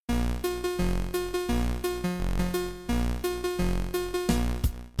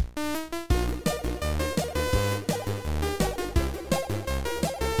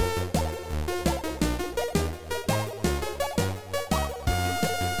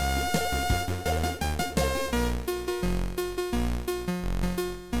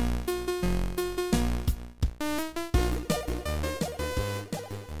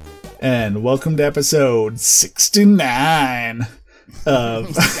and welcome to episode 69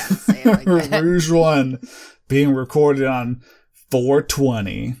 of Rouge One, being recorded on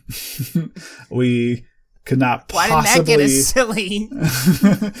 420. We could not possibly... Why didn't that get us silly?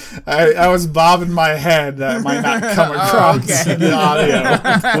 I was bobbing my head. That might not come across in the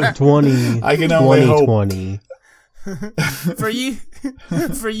audio. 20. I can only hope. 2020.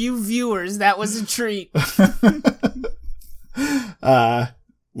 For you viewers, that was a treat.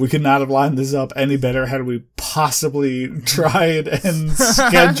 We could not have lined this up any better had we possibly tried and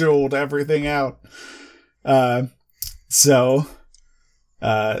scheduled everything out. So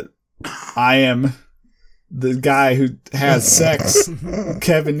I am the guy who has sex,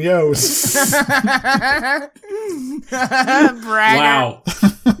 Kevin Yost. Wow.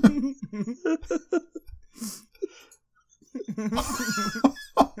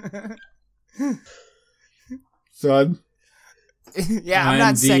 Son. Yeah, I'm I'm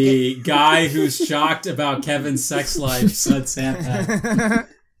not the second. guy who's shocked about Kevin's sex life, said Santa.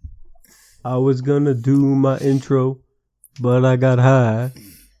 I was gonna do my intro, but I got high.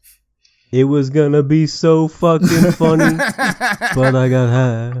 It was gonna be so fucking funny, but I got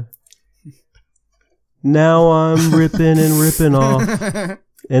high. Now I'm ripping and ripping off,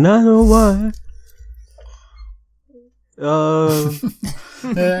 and I know why. Because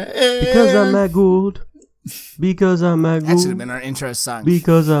I'm Matt Gould. Because I'm Matt That should have Gould. been our intro song.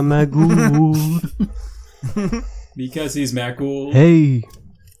 Because I'm Matt Gould. Because he's Matt Gould. Hey.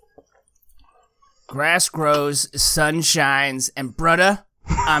 Grass grows, sun shines, and brudda,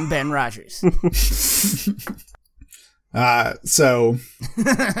 I'm Ben Rogers. So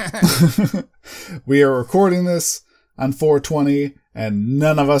we are recording this on 420, and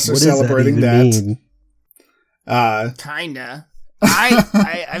none of us are celebrating that. Kinda.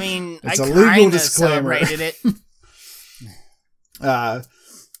 I mean, It's I a legal kinda disclaimer. celebrated it.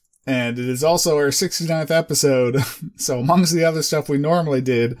 And it is also our 69th episode. So amongst the other stuff we normally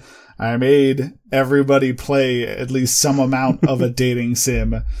did, I made everybody play at least some amount of a dating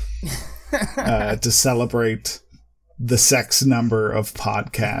sim to celebrate the sex number of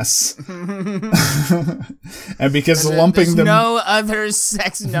podcasts. And because lumping There's them... no other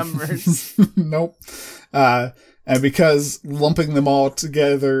sex numbers. Nope. And because lumping them all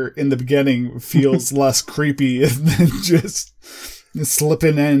together in the beginning feels less creepy than just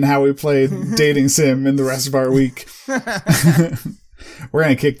slipping in how we played dating sim in the rest of our week, we're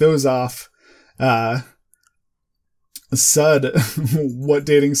going to kick those off. Sud, what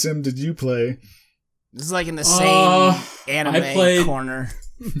dating sim did you play? This is like in the same I anime played- corner.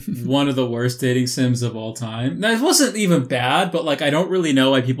 One of the worst dating sims of all time. Now, it wasn't even bad, but like I don't really know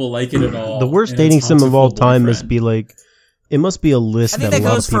why people like it at all. The worst And dating it's sim of all Haunted time Boyfriend. must be like, it must be a list I think that that a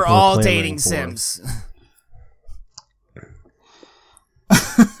lot goes of people for all are dating clamoring for. sims.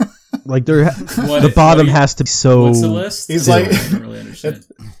 Like What- the bottom what- has to be so. What's the list? He's I like- don't really understand.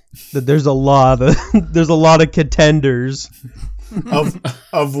 That there's a lot of contenders.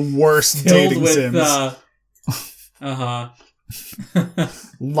 Of worst Filled dating with sims.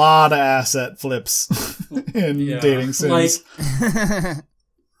 Lot of asset flips in Yeah. dating sims.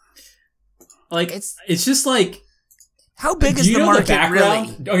 Like It's- it's just like. How big Do is you the know market the background?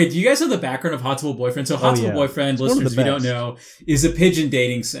 really? Okay, do you guys know the background of Haunted Boyfriend? So Haunted yeah. Boyfriend, It's one of listeners, the if you don't best. know, is a pigeon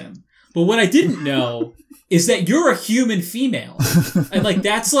dating sim. But what I didn't know is that you're a human female. And like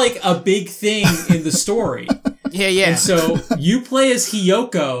that's like a big thing in the story. Yeah. And so you play as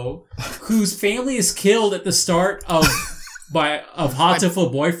Hiyoko, whose family is killed at the start of Haunted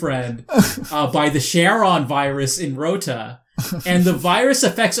Boyfriend by the Charon virus in Rota. And the virus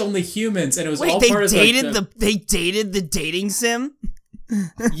affects only humans, and it was Wait, all they part of dated like, they dated the dating sim?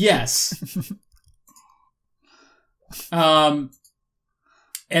 Yes. And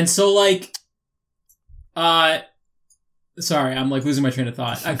so like, sorry, I'm like losing my train of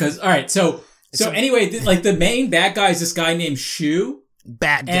thought. Cause, alright, so anyway, like the main bad guy is this guy named Shu.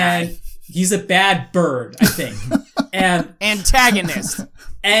 Bad guy. And he's a bad bird, I think. And Antagonist.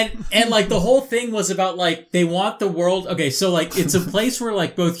 and like the whole thing was about like, they want the world, okay, so like it's a place where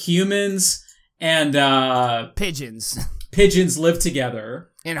like both humans and, Pigeons. pigeons live together.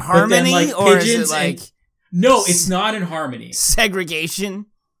 In But then, harmony, like, or is it pigeons like No, it's not in harmony. segregation?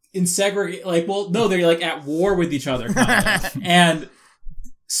 In segregate, like, well, no, they're like at war with each other, kind of. And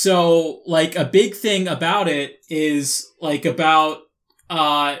so, like, a big thing about it is like about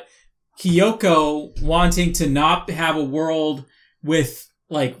Hiyoko wanting to not have a world with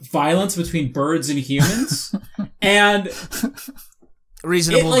like violence between birds and humans, and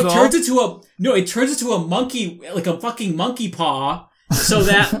Reasonable it like goal. turns into a monkey, like a fucking monkey paw, so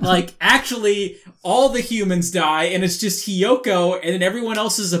that like actually all the humans die and it's just Hiyoko and then everyone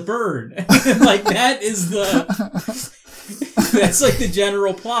else is a bird. Like that is that's like the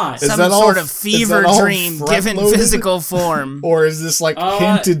general plot. Is Some that all- sort of is fever that all dream given front-loaded? physical form. Or is this like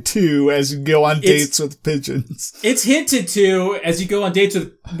hinted to as you go on dates with pigeons? It's hinted to as you go on dates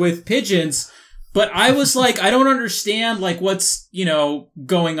with pigeons, but I was like, I don't understand like what's,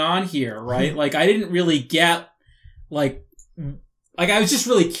 going on here, right? Like I didn't really get like I was just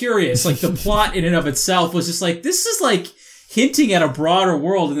really curious. Like the plot in and of itself was just like, this is like hinting at a broader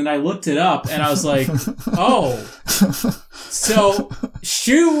world. And then I looked it up and I was like, oh. So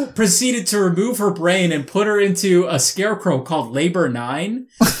Shu proceeded to remove her brain and put her into a scarecrow called Labor 9.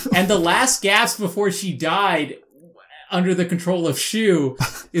 And the last gasp before she died under the control of Shu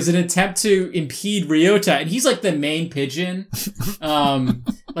is an attempt to impede Ryota. And he's like the main pigeon.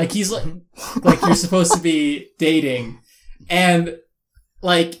 Like he's like you're supposed to be dating. And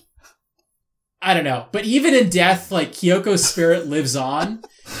like, I don't know. But even in death, like Kyoko's spirit lives on.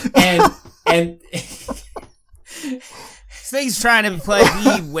 And This thing's trying to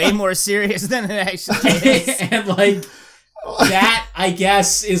be way more serious than it actually is. and like that, I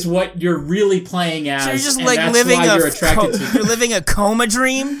guess, is what you're really playing as. So you're just and like that's living why you're attracted to. you're living a coma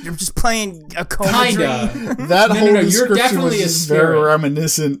dream? You're just playing a coma dream? Kinda. That No, whole you're description was definitely a just very spirit.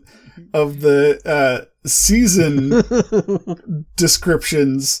 reminiscent of the season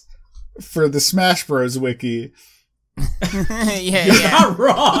descriptions for the Smash Bros. Wiki. Yeah, You're yeah. not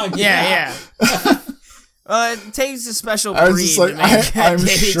wrong. Yeah. Well, it takes a special I was breed just like, to make a I'm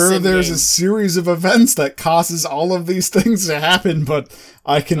dating sure sim there's game. a series of events that causes all of these things to happen, but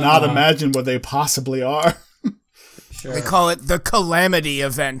I cannot imagine what they possibly are. Sure. They call it the Calamity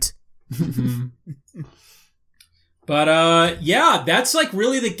event. But yeah, that's like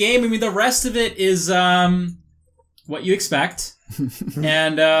really the game. I mean, the rest of it is what you expect.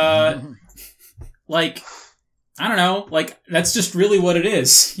 And like I don't know, like that's just really what it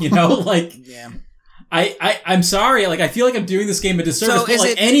is, like Yeah. I'm sorry, like I feel like I'm doing this game a disservice, So but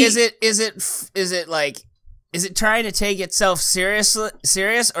like is it trying to take itself serious,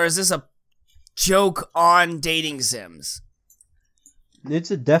 or is this a joke on dating sims? It's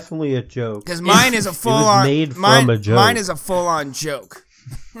definitely a joke. Because mine is a full on made from a joke. Mine is a full on joke.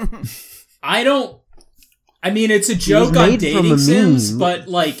 I mean, it's a joke on made from dating a sims, meme. but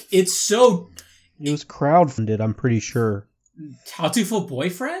like it's so It was crowdfunded, I'm pretty sure. Hatuful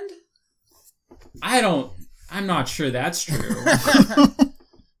Boyfriend? I'm not sure that's true.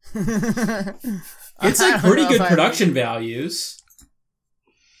 It's I like don't pretty know good if I production values.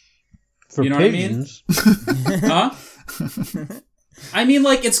 For You know what I mean? pigeons. Huh? I mean,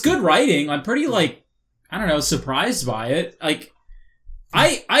 like, it's good writing. I'm pretty, like, I don't know, surprised by it. Like,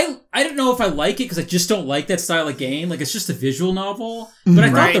 I don't know if I like it because I just don't like that style of game. Like, it's just a visual novel. But I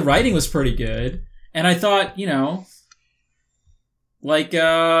thought Right. the writing was pretty good. And I thought, like,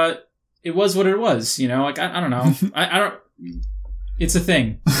 it was what it was, Like, I don't know. I don't... It's a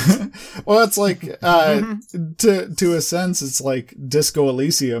thing. Well, it's like, to a sense, it's like Disco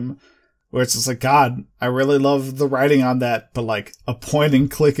Elysium, where it's just like, God, I really love the writing on that, but like a point and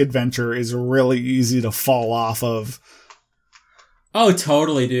click adventure is really easy to fall off of. Oh,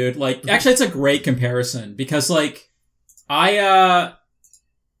 totally, dude. Like, actually, it's a great comparison because, like, I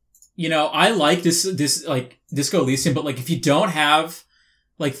like this, like, Disco Elysium, but, like, if you don't have,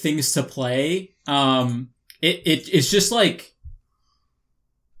 like, things to play, it's just, like,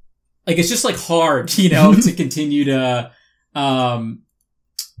 it's just, like, hard, to continue to,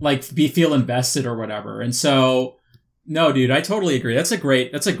 like, feel invested or whatever. And so, no, dude, I totally agree. That's a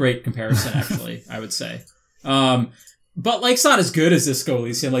great comparison, actually, I would say. But, like, it's not as good as Disco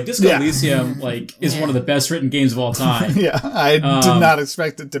Elysium. Like, Disco Elysium, like, is one of the best written games of all time. Yeah, I did not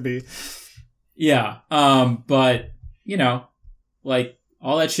expect it to be. Yeah. But, like,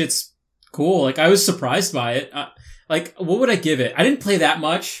 all that shit's cool. Like, I was surprised by it. Like, what would I give it? I didn't play that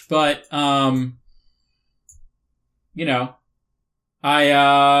much, but, I,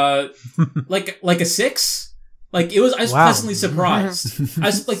 like a 6? Like, I was Wow. pleasantly surprised. I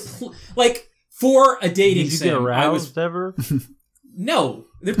was, like, for a dating Did you sim, get I was, aroused ever? no,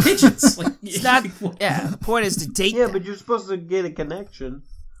 they're pigeons. Like, It's not. Yeah, the point is to date. Yeah, them. but you're supposed to get a connection.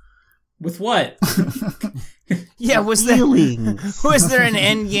 with what? Yeah, was there an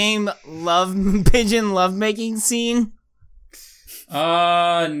end game pigeon lovemaking scene?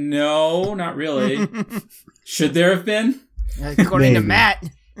 No, not really. Should there have been? According to Maybe. Matt.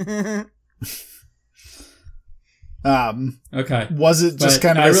 Okay. Was it just But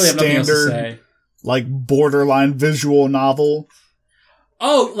kind of I a really have nothing else to standard, say. like, borderline visual novel?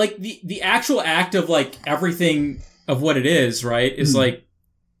 Oh, like the actual act of like everything of what it is, right, is like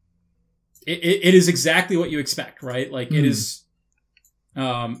it is exactly what you expect, right? Like it is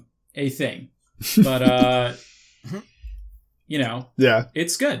a thing. But you know, Yeah.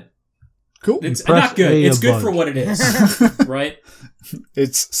 it's good. Cool. It's Press not good. A It's good bunch. for what it is, right?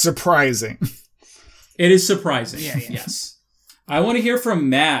 It's surprising. It is surprising. Yeah, yeah. Yes. I want to hear from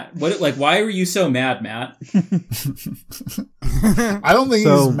Matt. Why were you so mad, Matt? I don't think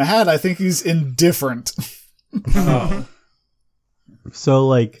So- he's mad. I think he's indifferent. Oh, So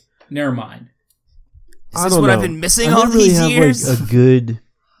like, never mind. Is I this don't what know. I've been missing I all didn't really these have years? like a good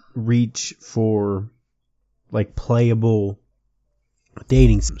reach for like playable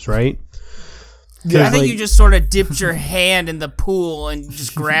dating sims, right? Yeah, I think like- you just sort of dipped your hand in the pool and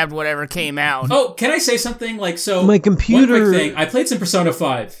just grabbed whatever came out. Oh, can I say something? Like, so My one computer- quick thing. I played some Persona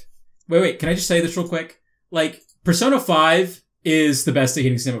 5. Wait. Can I just say this real quick? Like, Persona 5 is the best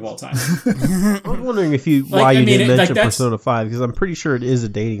dating sim of all time. I was wondering if you Like, why I you mean, didn't like, mention that's- Persona 5 because I'm pretty sure it is a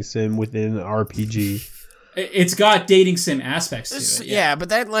dating sim within an RPG. It's got dating sim aspects to it. Yeah, but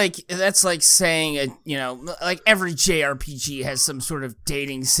that's like saying like every JRPG has some sort of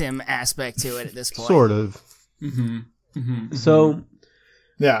dating sim aspect to it at this point. Sort of. Mm-hmm. Mm-hmm. So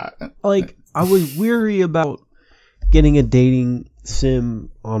yeah. like I was weary about getting a dating sim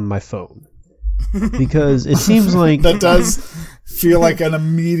on my phone because it seems like That does feel like an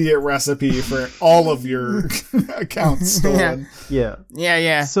immediate recipe for all of your accounts stolen. yeah.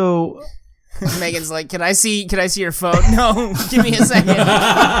 Yeah. So Megan's like, can I see your phone? No, give me a second.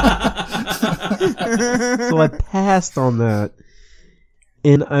 so I passed on that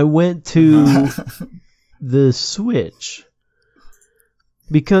and I went to the Switch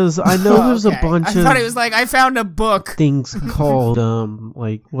because I know there's Okay. a bunch I of thought it was like I found a book. things called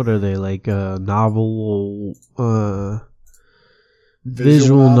like what are they, like novel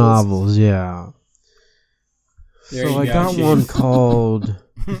visual novels, yeah. There So you I go, got Chief. one called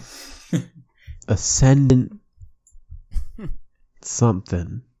Ascendant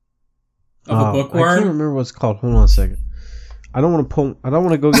something. Of a I can't bookworm? remember what it's called. Hold on a second. I don't want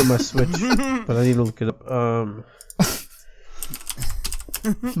to go get my Switch, but I need to look it up.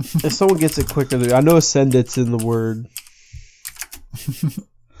 If someone gets it quicker, I know Ascendant's in the word.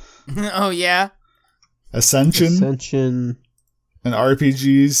 Oh yeah. Ascension, Ascension. an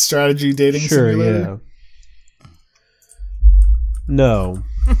RPG strategy dating Sure, simulator. yeah. No.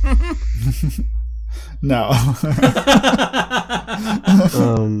 No.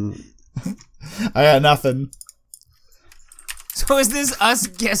 I got nothing. So is this us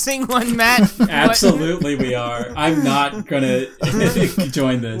guessing one, Matt? Absolutely, we are. I'm not gonna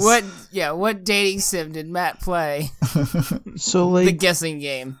join this. What dating sim did Matt play? So The like guessing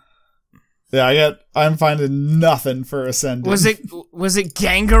game. Yeah, I'm finding nothing for Ascendant. Was it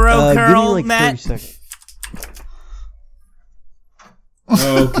Gangaro give me Girl, like Matt? 30 seconds.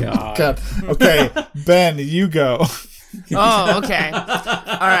 Oh god. God. Okay, Ben, you go. Oh, okay.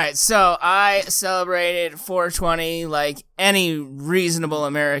 All right. So I celebrated 420 like any reasonable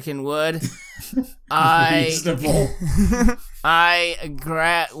American would. Reasonable. I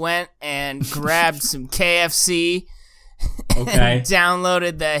went and grabbed some KFC Okay. and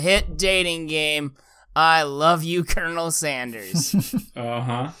downloaded the hit dating game I Love You, Colonel Sanders.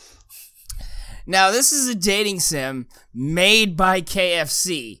 Uh-huh. Now, this is a dating sim made by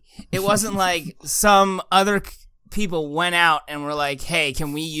KFC. It wasn't like some other people went out and were like, hey,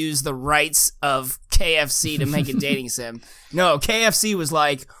 can we use the rights of KFC to make a dating sim? No, KFC was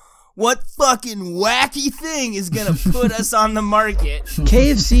like, what fucking wacky thing is gonna put us on the market?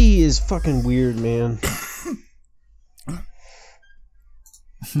 KFC is fucking weird, man.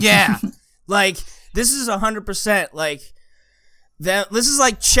 Yeah, like, this is 100% like, this is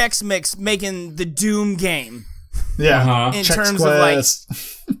like Chex Mix making the Doom game. Yeah. Uh-huh. In Chex terms of, like- Quest.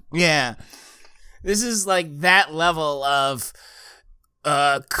 Yeah. This is like that level of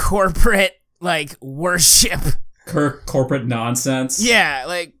corporate like worship. Corporate nonsense. Yeah,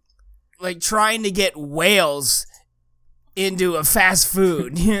 like trying to get whales into a fast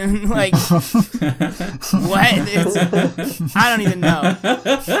food. Like what? I don't even know.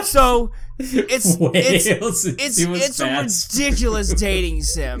 So it's Whales it's into it's a fast ridiculous dating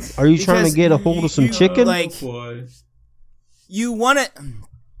sim. Are you trying Because to get a hold of some you- chicken? like- boy. You want to.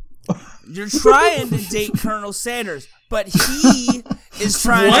 You're trying to date Colonel Sanders, but he is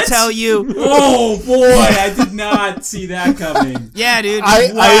trying What? to tell you. Oh boy, I did not see that coming. Yeah, dude.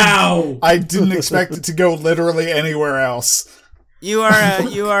 Wow. I didn't expect it to go literally anywhere else. You are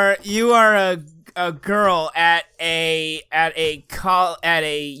a girl at a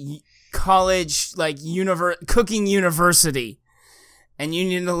college like cooking university, and you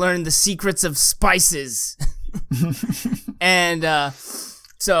need to learn the secrets of spices. And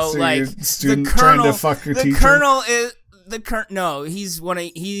so like your student the colonel, trying to fuck your the teacher? colonel is no, he's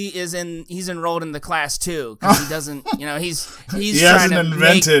enrolled in the class too because he doesn't, he's He trying hasn't to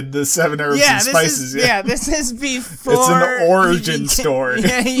invented the 7 herbs and spices yet. Yeah, this is before. It's an origin he became- story.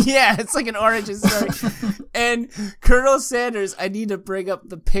 Yeah, it's like an origin story. And Colonel Sanders, I need to bring up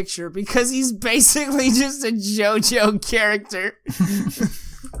the picture because he's basically just a JoJo character.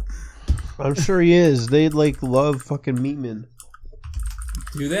 I'm sure he is. They like love fucking meat men.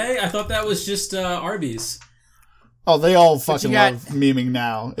 Do they? I thought that was just Arby's. Oh, they all fucking got- love memeing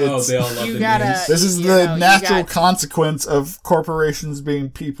now. Oh, It's, they all love You the gotta- memes. this is you the know, you natural got- consequence of corporations being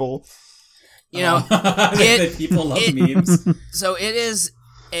people. That people love memes. So it is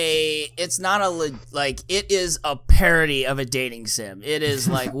it's not it is a parody of a dating sim. It is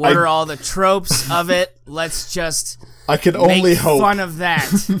like, what are all the tropes of it? Let's just I could only make hope. fun of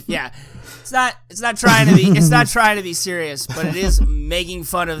that. Yeah. It's not trying to be serious, but it is making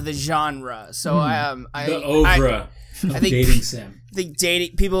fun of the genre. So The oeuvre of think- dating sim. I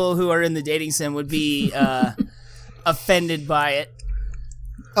think people who are in the dating sim would be offended by it.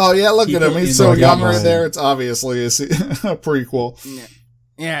 Oh yeah, look at People him. He's in so the young right mind. there. It's obviously a prequel.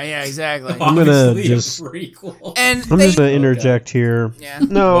 Yeah, exactly. I'm gonna Obviously just- a prequel. And I'm they, just gonna interject here. yeah.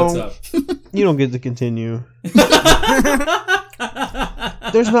 No, What's up? you don't get to continue.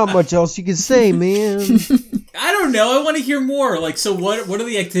 There's not much else you can say, man. I don't know. I want to hear more. Like, so what are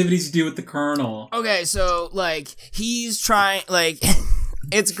the activities you do with the Colonel? Okay, so like he's trying, like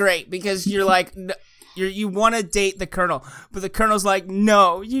it's great because you're like you want to date the Colonel, but the Colonel's like,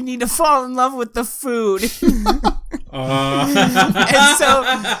 no, you need to fall in love with the food. And so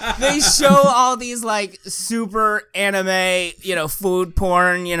they show all these like super anime, food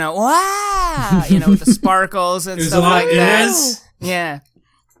porn, wow, with the sparkles and There's stuff a lot like in that. this? Yeah.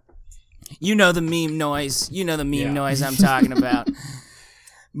 You know the meme noise. You know the meme Yeah. noise I'm talking about.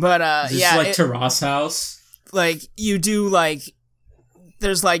 But Is this yeah, like Terrace House? like you do like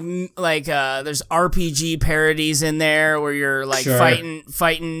there's there's RPG parodies in there where you're like Sure.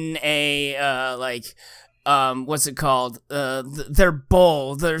 fighting a what's it called? Their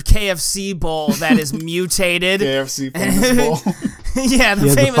bowl, their KFC bowl that is mutated. KFC famous bowl. Yeah, the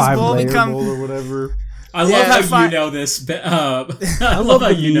Yeah, famous the bowl 5-layer become bowl or whatever. I love Yeah, how you know this. I love Love how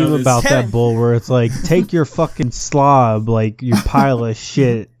the you know meme this. about that bowl where it's like, take your fucking slob, like your pile of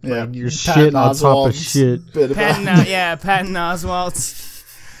shit, Yeah, like your Patton shit on top of Oswalt's shit. bit about- Patton Oswalt.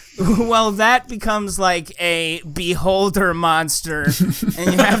 Well, that becomes like a beholder monster,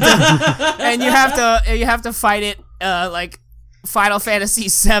 and you have to fight it like Final Fantasy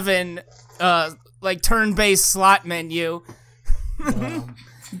VII, like turn-based slot menu.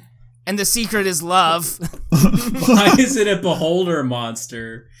 And the secret is love. Why is it a beholder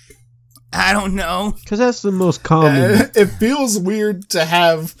monster? I don't know. Because that's the most common. It feels weird to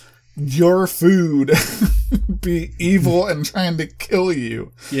have your food be evil and trying to kill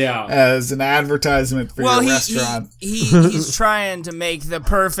you Yeah. as an advertisement for your restaurant. He's trying to make the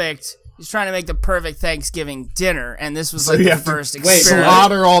perfect. He's trying to make the perfect Thanksgiving dinner, and this was So like you the have to first wait, experiment.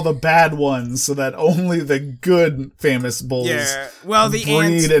 slaughter all the bad ones so that only the good famous bulls Yeah. Well,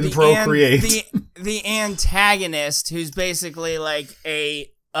 breed and procreate. The antagonist, who's basically like a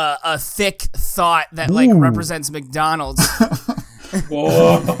thick thought that like Ooh. represents McDonald's,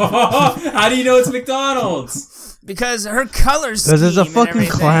 Whoa. How do you know it's McDonald's? because her colors. Because it's a fucking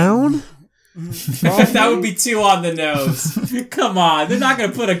clown? That would be too on the nose. Come on. They're not going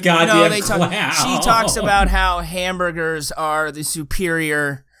to put a goddamn No, they clown. She talks about how hamburgers are the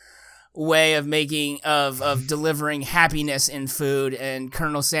superior way of making of delivering happiness in food, and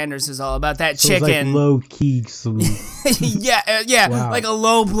Colonel Sanders is all about that So it's chicken. like low key some. yeah, Wow. like a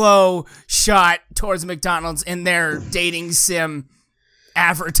low blow shot towards McDonald's in their dating sim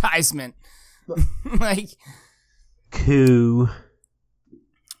advertisement. Like, Coo.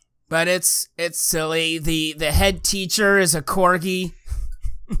 but it's silly. The head teacher is a corgi.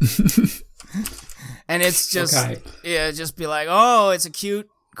 And it's just just be like, oh, it's a cute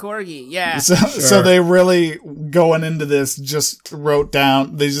corgi. Yeah. So they really, going into this, just wrote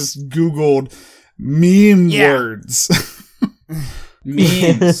down, they just Googled meme Yeah. words.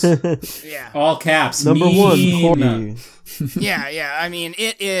 Memes. Yeah. All caps. Number Meme. one, corgi. Yeah. I mean,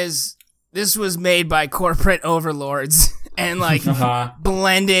 this was made by corporate overlords and like Uh-huh.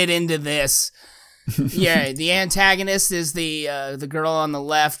 blended into this. Yeah, the antagonist is the girl on the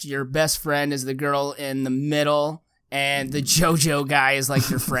left. Your best friend is the girl in the middle, and the JoJo guy is like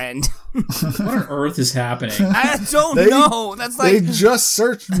your friend. What on earth is happening? I don't They- know. That's They like just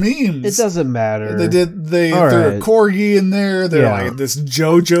searched memes. It doesn't matter. They All threw a right. corgi in there. They're Yeah. like, this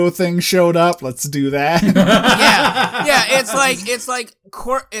JoJo thing showed up. Let's do that. yeah. It's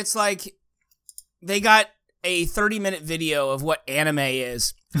like they got a 30-minute video of what anime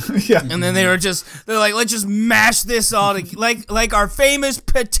is. Yeah. And then they're like, let's just mash this all like our famous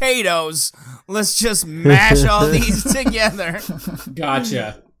potatoes. Let's just mash all these together.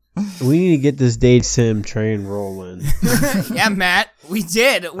 Gotcha. We need to get this date sim train rolling. Yeah, Matt, we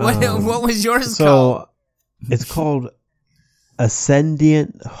did. What was yours So called? it's called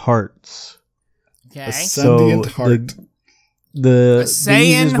Ascendant Hearts. Okay. Ascendant Heart. The Saiyan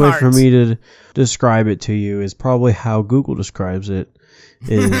easiest way for Heart. me to describe it to you is probably how Google describes it.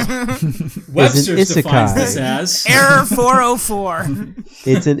 Is Webster's defines isekai. this as. Error 404.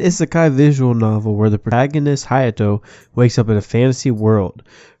 it's an isekai visual novel where the protagonist Hayato wakes up in a fantasy world.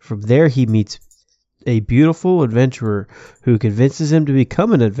 From there, he meets a beautiful adventurer who convinces him to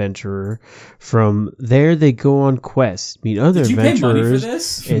become an adventurer. From there, they go on quests, meet other Did you pay money for adventurers.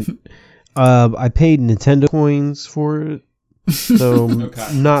 this? And, I paid Nintendo coins for it, so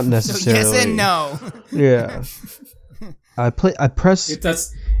Okay. not So necessarily. yes and no. Yeah. I press. If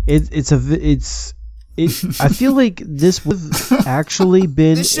that's I feel like this would have actually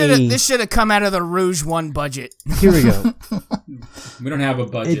been This should have come out of the Rouge One budget. Here we go. we don't have a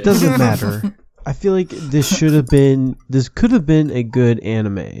budget. It doesn't matter. I feel like this could have been a good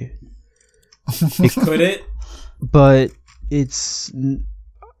anime, Could it? but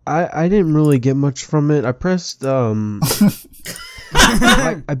I didn't really get much from it. I pressed I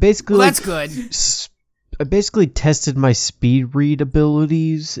basically Well, that's good. I basically tested my speed read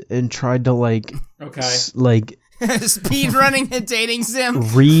abilities and tried to Okay. Speed running a dating sim.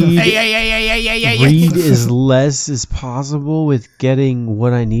 read Hey. read as less as possible with getting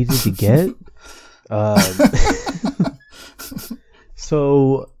what I needed to get.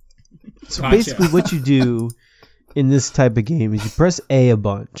 So Gotcha. basically what you do in this type of game is you press A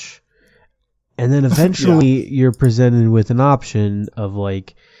bunch, and then eventually you're presented with an option of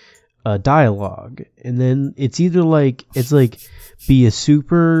like a dialogue, and then it's either like be a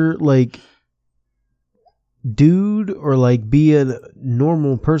super like dude or like be a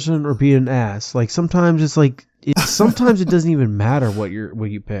normal person or be an ass. Like sometimes it's like sometimes it doesn't even matter what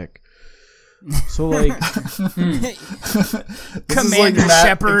you pick. So like Commander Matt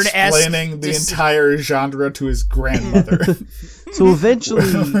Shepard explaining the entire genre to his grandmother. so eventually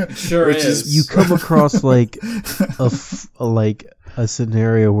Sure Which is. you come across like a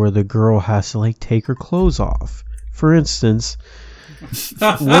scenario where the girl has to like take her clothes off. For instance,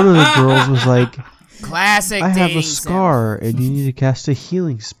 one of the girls was like, Classic I have dating a sim. scar and you need to cast a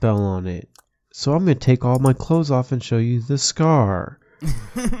healing spell on it. So I'm going to take all my clothes off and show you the scar.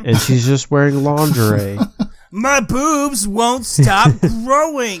 And she's just wearing lingerie. My boobs won't stop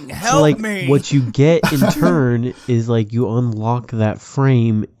growing. Help So like me. what you get in turn is like you unlock that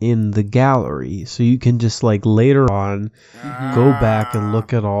frame in the gallery. So you can just like later on go back and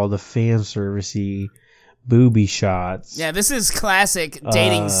look at all the fan servicey booby shots. Yeah, this is classic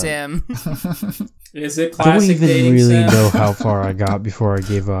dating sim. Is it I don't classic even dating really sim? know how far I got before I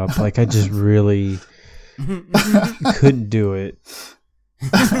gave up. Like I just really couldn't do it.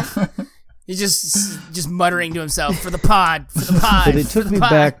 He's just muttering to himself for the pod. But it took me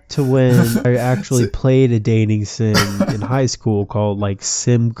back to when I actually played a dating sim in high school called like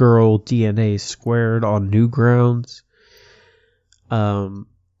Sim Girl DNA Squared on Newgrounds.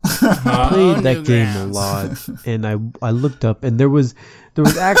 I played that game a lot, and I looked up, and there was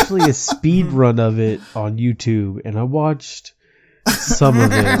actually a speed run of it on YouTube, and I watched some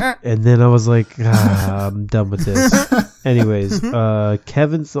of it, and then I was like, I'm done with this. Anyways,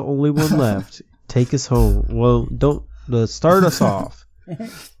 Kevin's the only one left. Take us home. Well, don't start us off.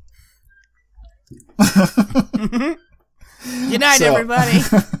 Good night, So- everybody.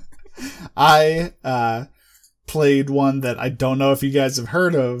 I played one that I don't know if you guys have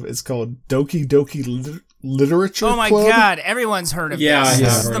heard of. It's called Doki Doki Literature Oh my Club. god, everyone's heard of Yeah, this. I This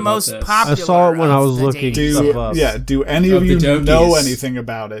have is heard the about most this. popular. I saw it when I of was the looking dating stuff sim. up. Do any Of of the you Dokis. know anything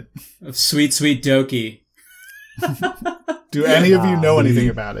about it? Of sweet, sweet Doki. Do any of you know Nah, anything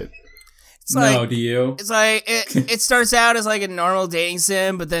dude. about it? It's like No, do you? it's like it starts out as like a normal dating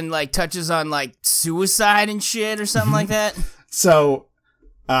sim, but then like touches on like suicide and shit or something like that. So,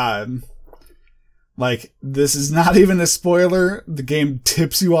 like, this is not even a spoiler. The game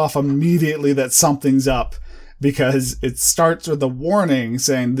tips you off immediately that something's up because it starts with a warning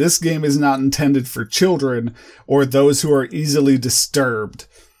saying this game is not intended for children or those who are easily disturbed.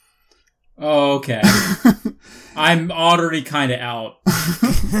 Okay. I'm already kind of out.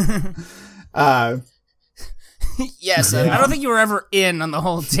 Yes, I don't think you were ever in on the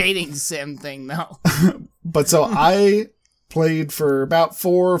whole dating sim thing, though. But so I played for about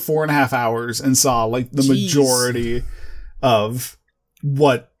 4.5 hours and saw like the majority of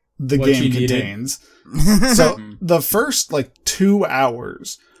what the game contains. So the first like 2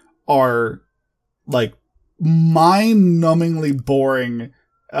 hours are like mind-numbingly boring,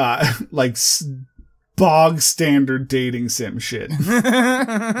 like bog standard dating sim shit.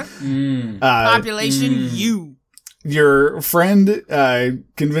 Population U. Your friend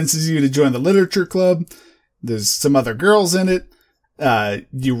convinces you to join the literature club. There's some other girls in it.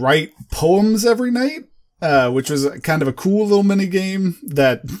 You write poems every night, which was kind of a cool little mini game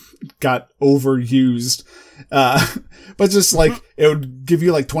that got overused. But just like, it would give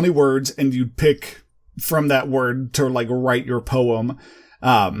you like 20 words and you'd pick from that word to like write your poem.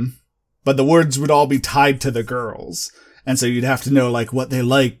 But the words would all be tied to the girls. And so you'd have to know like what they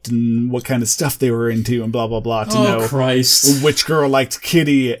liked and what kind of stuff they were into and blah, blah, blah to know Christ. which girl liked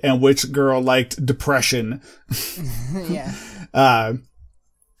kitty and which girl liked depression. Yeah.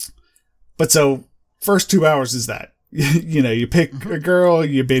 But so first 2 hours is that, you know, you pick a girl,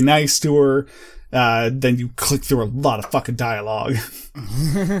 you be nice to her, then you click through a lot of fucking dialogue.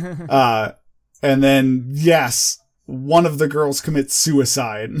 And then, yes, one of the girls commits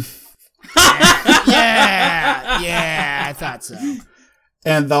suicide. Yeah, I thought so.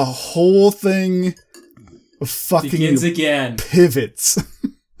 And the whole thing fucking begins again. Pivots.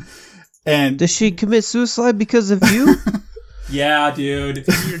 And does she commit suicide because of you? Yeah, dude.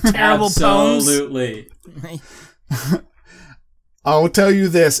 Your terrible Absolutely. I'll tell you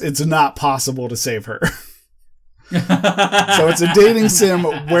this, it's not possible to save her. So it's a dating sim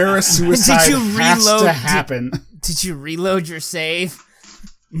where a suicide has to happen. Did you reload your save?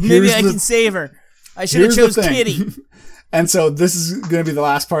 Maybe I can save her. I should have chose Kitty. And so this is going to be the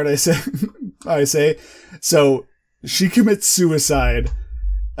last part I say. So she commits suicide.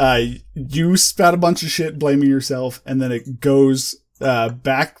 You spout a bunch of shit blaming yourself, and then it goes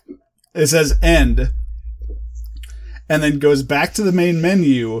back. It says end. And then goes back to the main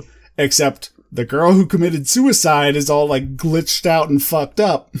menu, except the girl who committed suicide is all like glitched out and fucked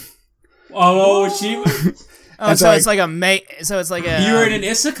up. Oh, she... Oh, so it's like a it's like a... You're in an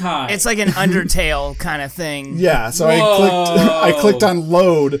isekai. It's like an Undertale kind of thing. Yeah, so I clicked on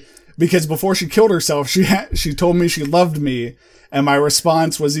load because before she killed herself, she told me she loved me, and my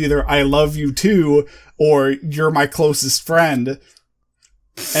response was either I love you too or you're my closest friend.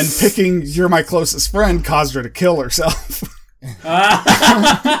 And picking you're my closest friend caused her to kill herself.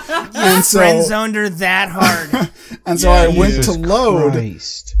 And so friend zoned her that hard. And so I went to load.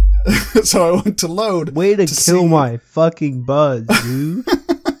 Christ. So I went to load. Way to kill my fucking buzz, dude.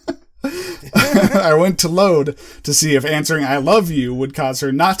 I went to load to see if answering I love you would cause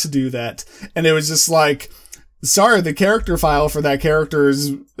her not to do that. And it was just like, sorry, the character file for that character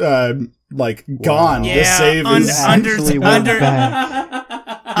is like gone. Yeah, this save is actually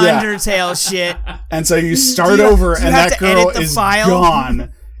Undertale shit. And so you start over and that girl is file?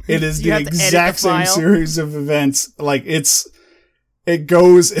 gone. It is the exact same series of events. Like it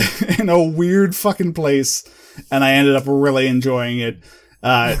goes in a weird fucking place, and I ended up really enjoying it.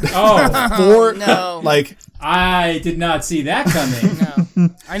 No. Like I did not see that coming.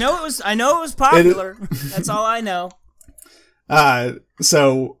 No. I know it was popular. That's all I know.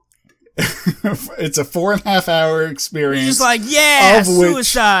 So it's a 4.5 hour experience. You're just like, yeah,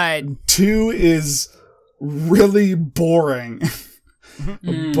 suicide. 2 is really boring,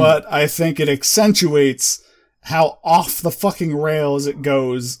 but I think it accentuates how off the fucking rails it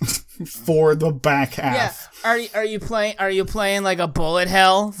goes for the back half. Yeah. Are you playing like a bullet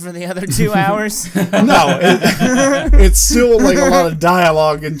hell for the other 2 hours? No, it's still like a lot of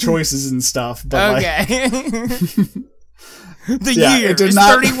dialogue and choices and stuff. But okay. The year is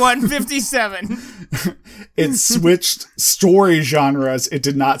 3157. It switched story genres. It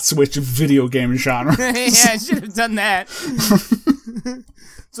did not switch video game genres. Yeah, I should have done that.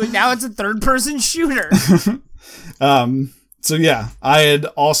 So now it's a third-person shooter. So yeah, I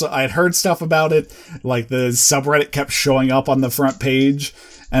had heard stuff about it. Like the subreddit kept showing up on the front page,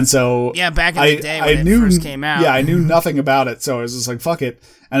 and so yeah, back in the day when it first came out. Yeah, I knew nothing about it, so I was just like, "Fuck it,"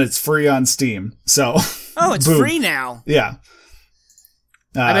 and it's free on Steam. So it's boom. free now. Yeah,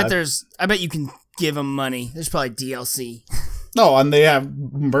 I bet you can give them money. There's probably DLC. No, and they have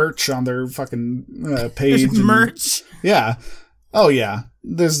merch on their fucking page. There's merch. Yeah. Oh yeah.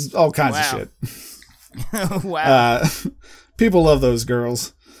 There's all kinds of shit. Wow. People love those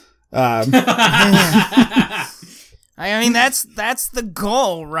girls. I I mean, that's the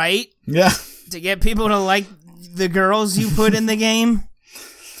goal, right? Yeah. To get people to like the girls you put in the game.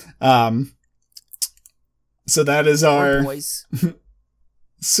 So that is our Boys.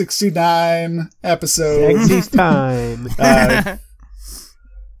 69 episode. Exy's time.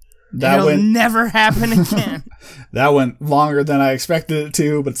 It'll never happen again. That went longer than I expected it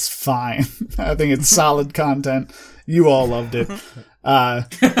to, but it's fine. I think it's solid content. You all loved it.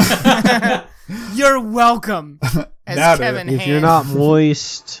 You're welcome. As Now Kevin If you're not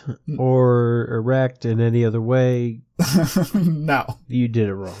moist or erect in any other way, No. you did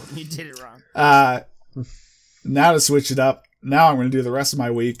it wrong. You did it wrong. Now to switch it up, now I'm going to do the rest of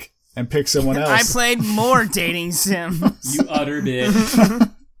my week and pick someone else. I played more dating sims. You uttered it.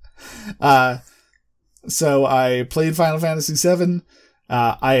 So I played Final Fantasy VII.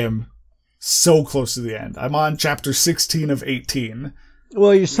 I am so close to the end. I'm on chapter 16 of 18.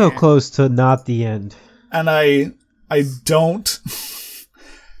 Well, you're so close to not the end. And I don't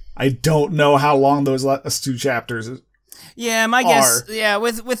know how long those last two chapters Yeah, my guess. Yeah,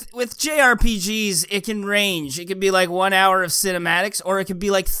 with JRPGs, it can range. It could be like 1 hour of cinematics, or it could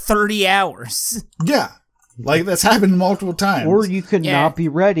be like 30 hours. Yeah. Like, that's happened multiple times. Or you could not be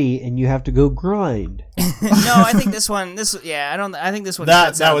ready and you have to go grind. No, I think this one. I think this one. that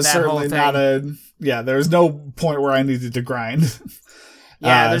cuts out was that certainly whole thing. not a. Yeah, there was no point where I needed to grind.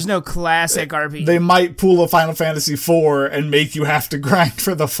 Yeah, there's no classic RPG. They might pull a Final Fantasy IV and make you have to grind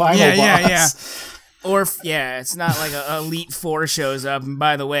for the final boss. Yeah. Or, it's not like a Elite Four shows up, and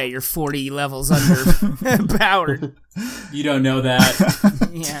by the way, you're 40 levels under powered. You don't know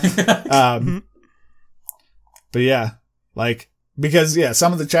that. Yeah. But yeah, like, because,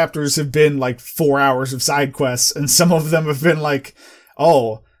 some of the chapters have been like 4 hours of side quests, and some of them have been like,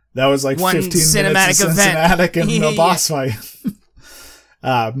 oh, that was like One 15 cinematic minutes of event. cinematic and a boss fight.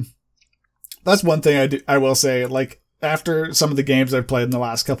 That's one thing I will say, like, after some of the games I've played in the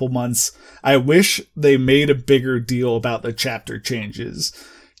last couple months, I wish they made a bigger deal about the chapter changes.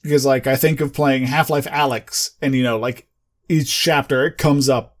 Because, like, I think of playing Half-Life Alyx, and, like, each chapter, it comes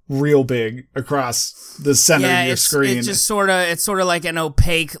up real big across the center of your screen. It's just sort of like an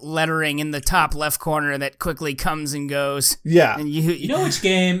opaque lettering in the top left corner that quickly comes and goes. Yeah. And You know which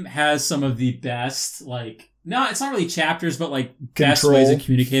game has some of the best, like, no, it's not really chapters, but like best ways of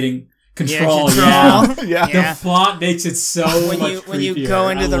communicating. Control. Yeah. The font makes it so much creepier. when you go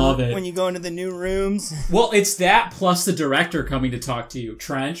into I love it. when you go into the new rooms. Well, it's that plus the director coming to talk to you,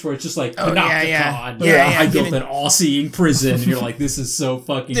 Trench, where it's just like, Panopticon. I built an all-seeing prison, and you're like, this is so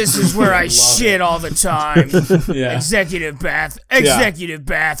fucking This creepy. is where I shit all the time. Yeah. Executive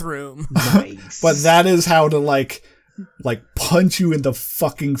bathroom. Nice. But that is how to, like punch you in the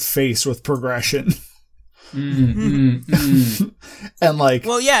fucking face with progression. And like,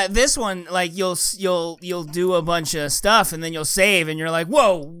 well, yeah, this one, like, you'll do a bunch of stuff and then you'll save and you're like,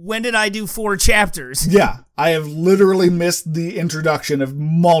 whoa, when did I do 4 chapters? yeah, I have literally missed the introduction of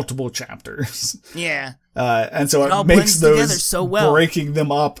multiple chapters. Yeah. And so all it makes blends together those so well. breaking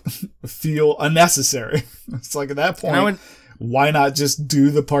them up feel unnecessary. It's like, at that point, why not just do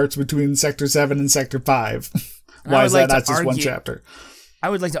the parts between Sector 7 and Sector 5? Why is that not just one chapter? I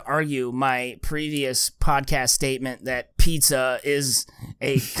would like to argue my previous podcast statement that pizza is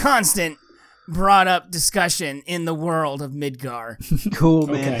a constant brought up discussion in the world of Midgar. Cool,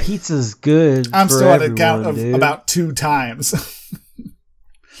 man. Pizza's good. I'm for still at a everyone, count of dude. about 2 times.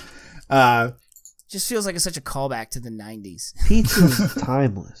 Just feels like it's such a callback to the 90s. Pizza's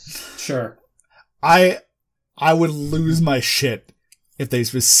timeless. Sure. I would lose my shit if they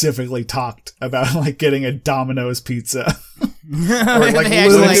specifically talked about, like, getting a Domino's pizza. Or like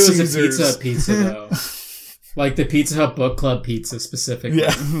Little What if it was Caesars. a pizza though? Like the Pizza Hut Book Club pizza specifically.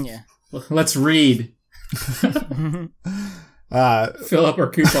 Yeah. Yeah. Let's read. Fill up our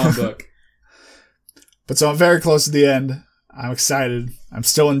coupon book. But so I'm very close to the end. I'm excited. I'm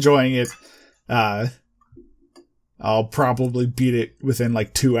still enjoying it. I'll probably beat it within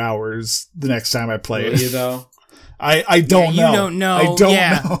like 2 hours the next time I play Will it. you though? I don't know. You don't know. I don't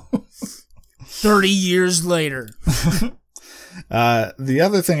Yeah. know. 30 years later. The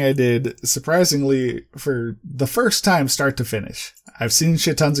other thing I did, surprisingly, for the first time start to finish, I've seen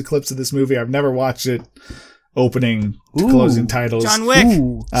shit tons of clips of this movie. I've never watched it. Opening to closing titles. John Wick.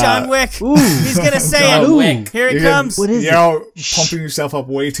 Ooh. John Wick. Ooh. He's going to say John it. Wick. Here it You're gonna- comes. What is You're it? all pumping yourself up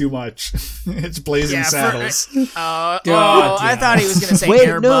way too much. It's Blazing Saddles. I damn. thought he was going to say Wait,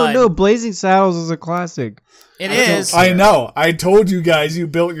 Air no, Bud. no. Blazing Saddles is a classic. It is. I know. I told you guys you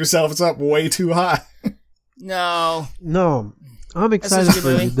built yourselves up way too high. No. No, I'm excited such a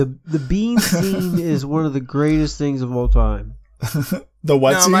for good you. The bean scene is one of the greatest things of all time. The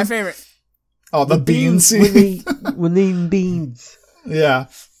what No, scene? my favorite. Oh, the bean scene. when they eat beans. Yeah.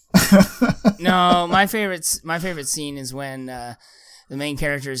 No, my favorite scene is when the main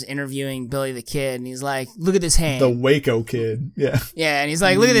character is interviewing Billy the Kid, and he's like, "Look at this hand." The Waco kid. Yeah. Yeah, and he's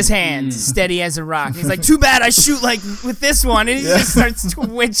like, "Look at this hand, steady as a rock." And he's like, "Too bad I shoot like with this one," and he just starts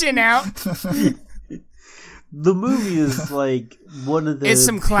twitching out. The movie is like one of the. It's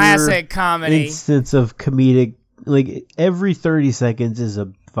some classic comedy instance of comedic. Like every 30 seconds is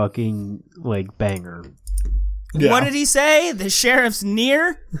a fucking like banger. Yeah. What did he say? The sheriff's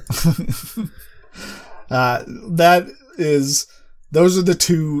near? Those are the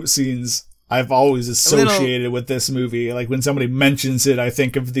two scenes I've always associated with this movie. Like when somebody mentions it, I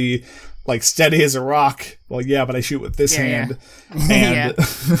think of the like steady as a rock. Well, yeah, but I shoot with this hand. Yeah.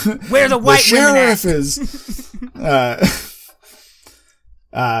 And Where the white sheriff women at? is.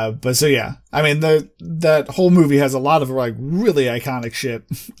 But so yeah, I mean that whole movie has a lot of like really iconic shit,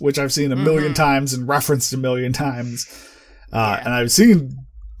 which I've seen a million times and referenced a million times. And I've seen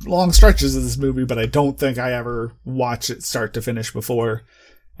long stretches of this movie, but I don't think I ever watched it start to finish before.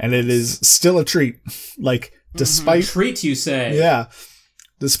 And it is still a treat. Like despite treat, you say? Yeah,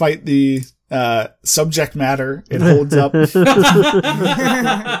 despite the subject matter, it holds up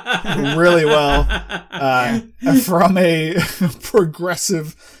really well. From a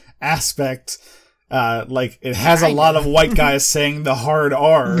progressive aspect, like it has a lot of white guys saying the hard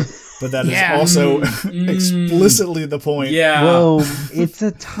R, but that is also explicitly the point. Yeah. Well, it's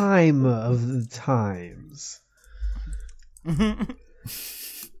a time of the times.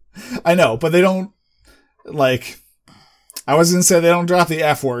 I know, but they don't like. I was gonna say they don't drop the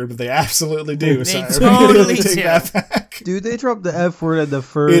F word, but they absolutely do. They so totally take do. that back. Dude, they dropped the F word in the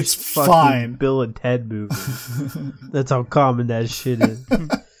first It's fucking fine. Bill and Ted movie. That's how common that shit is.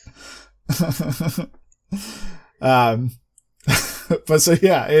 But so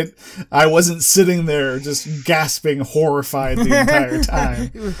yeah, I wasn't sitting there just gasping horrified the entire time.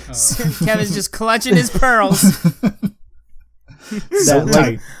 Kevin's just clutching his pearls. So That,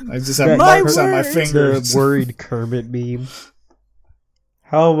 tight. I just have that- marks on my word. fingers. The worried Kermit meme.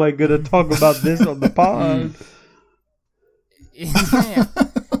 How am I gonna talk about this on the pod? Yeah.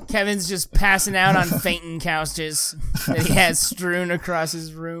 Kevin's just passing out on fainting couches that he has strewn across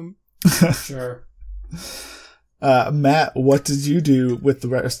his room. Sure. Matt, what did you do with the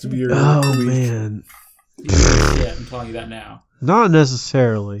rest of your Oh week? man, Yeah, I'm telling you that now. not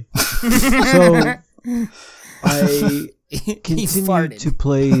necessarily. So I He continued farted. to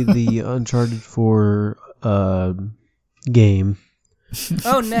play the Uncharted 4 game.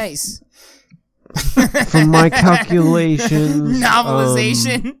 Oh, nice. From my calculations,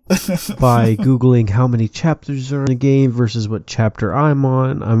 Novelization. by Googling how many chapters are in the game versus what chapter I'm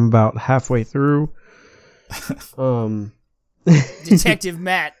on, I'm about halfway through. Detective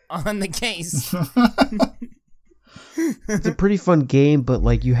Matt on the case. It's a pretty fun game, but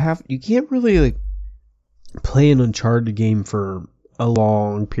like you can't really like play an Uncharted game for a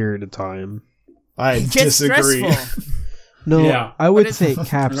long period of time. I It gets disagree. stressful. No, Yeah. I would But say it I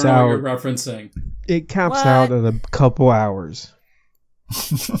caps don't know what out. you're referencing. It caps What? out at a couple hours.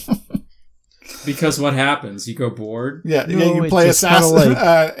 Because what happens? You go bored? Yeah, No, yeah, you it's play just kinda Assassin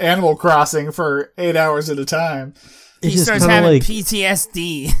like- Animal Crossing for 8 hours at a time. It He just starts kind of having like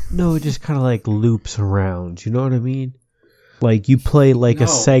PTSD. no, it just kind of like loops around. You know what I mean? Like you play like No. a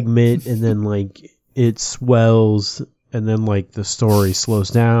segment, and then like it swells, and then like the story slows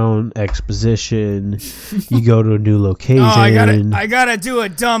down. Exposition. You go to a new location. Oh, I gotta do a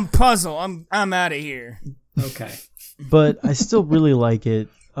dumb puzzle. I'm out of here. Okay. But I still really like it.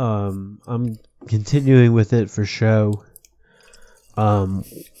 I'm continuing with it for show.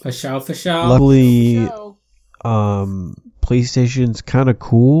 For show. Luckily, PlayStation's kind of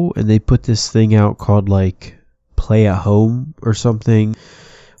cool, and they put this thing out called like Play at Home or something,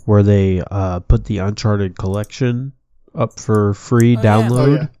 where they put the Uncharted collection up for free download.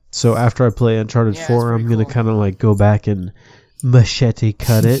 Oh, yeah. So after I play Uncharted Yeah, 4, that's I'm pretty gonna cool. kind of like go back and machete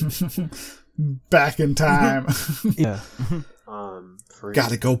cut it. Back in time. Yeah. Free.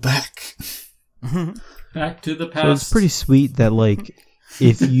 Gotta go back. Back to the past. So it's pretty sweet that like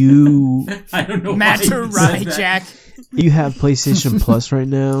if you I don't know Matt why to you said right, that. Jack. you have PlayStation Plus right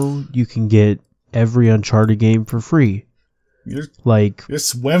now, you can get every Uncharted game for free. You're Like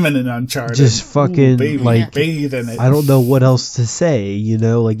swimming in Uncharted. Just fucking, baby, like- bathe in it. I don't know what else to say, you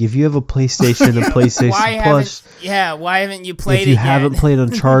know? Like if you have a PlayStation and PlayStation Plus, Why haven't you played if you it yet? haven't played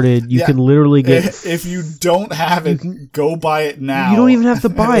Uncharted, you Yeah. can literally get If you don't have it, go buy it now. you don't even have to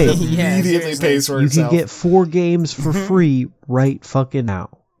buy It it. Yeah, immediately seriously. pays for You itself. can get 4 games for free right fucking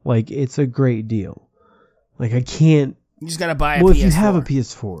now. Like it's a great deal. Like I can't You just gotta buy a Well, PS4. if you have a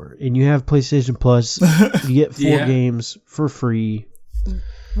PS4 and you have PlayStation Plus, you get 4 games for free.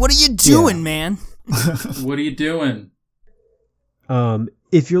 What are you doing, man? What are you doing?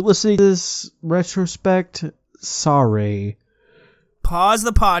 If you're listening to this retrospect, sorry. Pause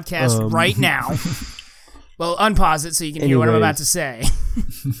the podcast right now. Well, unpause it so you can hear what I'm about to say.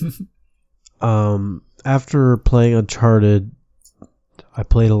 After playing Uncharted, I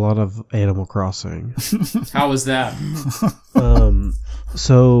played a lot of Animal Crossing. How was that?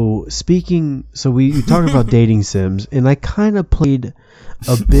 So we talked about dating sims, and I kind of played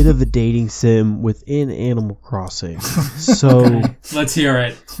a bit of a dating sim within Animal Crossing. So Let's hear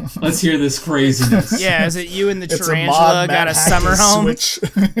it. Let's hear this craziness. Yeah, is it you and the It's a tarantula mod got Matt a had summer to home? switch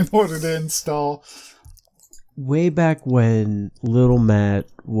in order to install. way back when little Matt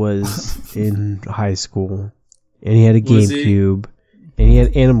was in high school, and he had a Was he? GameCube, and he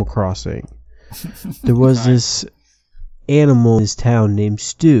had Animal Crossing, there was this animal in his town named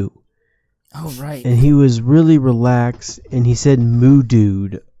Stu. Oh, right. And he was really relaxed, and he said "moo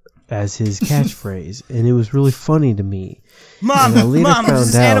dude" as his catchphrase, and it was really funny to me. Mom, And I later Mom, this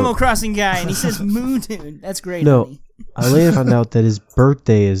is found out- Animal Crossing guy, and he says moo dude. That's great. No, honey. I later found out that his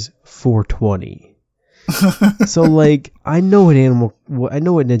birthday is 420. So like, I know what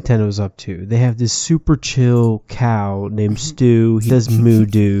Nintendo's up to. They have this super chill cow named Stu. He says "moo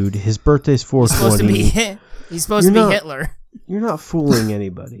dude." His birthday's He's supposed to 420. be He's supposed to be You're not- Hitler. You're not fooling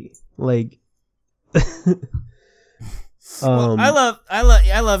anybody. Like,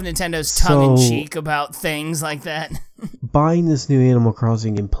 I love Nintendo's tongue in so- cheek about things like that. buying this new Animal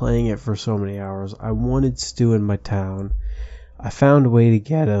Crossing and playing it for so many hours, I wanted Stu in my town. I found a way to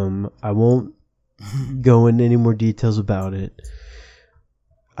get him. I won't go into any more details about it.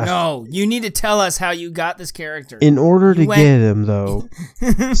 No, you need to tell us how you got this character. In order to You went- get him, though,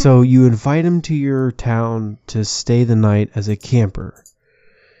 so you invite him to your town to stay the night as a camper.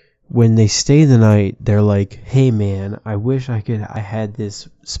 When they stay the night, they're like, "Hey man, I wish I had this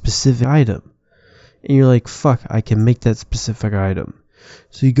specific item." And you're like, "Fuck, I can make that specific item."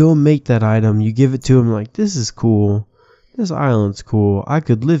 So you go and make that item, you give it to him like, "This is cool. This island's cool. I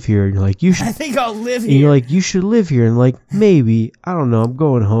could live here." And you're like, "You should." I think I'll live And you're here. like, "You should live here." And like, "Maybe. I don't know. I'm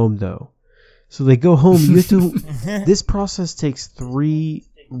going home though." So they go home. You have to. This process takes 3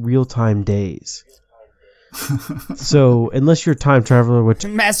 real-time days. So unless you're a time traveler, which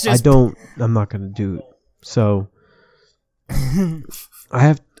Matt's just I'm not gonna do it. So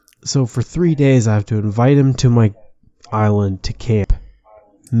So for 3 days, I have to invite him to my island to camp,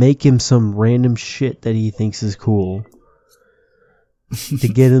 make him some random shit that he thinks is cool, to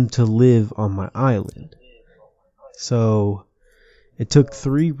get him to live on my island. So it took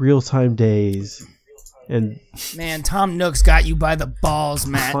 3 real-time days, and Man, Tom Nook's got you by the balls,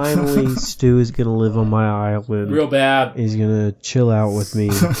 Matt. finally Stu is gonna live on my island. Real bad. He's gonna chill out with me,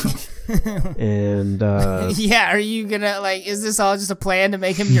 and Yeah, are you gonna is this all just a plan to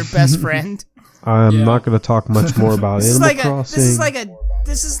make him your best friend? I'm Yeah. not gonna talk much more about This is Animal like a Crossing.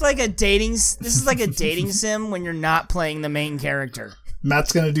 this is like a dating sim when you're not playing the main character.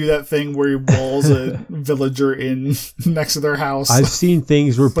 Matt's gonna do that thing where he walls a villager in next to their house. I've seen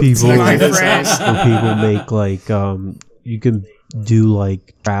things where it's people like my friend. make like you can do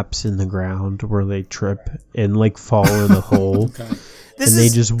like traps in the ground where they trip and like fall in a hole, and they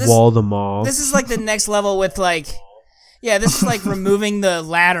just wall them off. This is like the next level with this is like removing the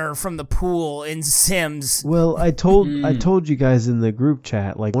ladder from the pool in Sims. Well, I told you guys in the group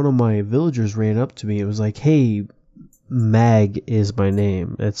chat, like one of my villagers ran up to me. It was like, "Hey, Mag is my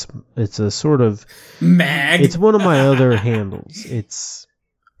name. It's a sort of Mag. It's one of my other handles. It's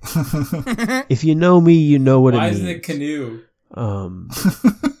if you know me, you know what Why it isn't means. it canoe?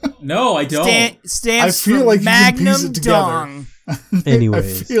 No, I don't. Stands I feel for like you can piece Magnum it together. Dong.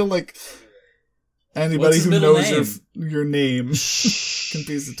 Anyways, I feel like anybody What's his who middle knows name? your name can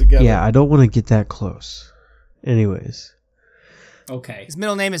piece it together. yeah, I don't want to get that close. Anyways, Okay. His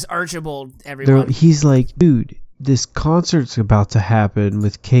middle name is Archibald. Everyone. he's like, "Dude, this concert's about to happen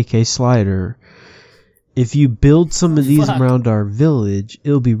with KK Slider. If you build some of these Fuck. around our village,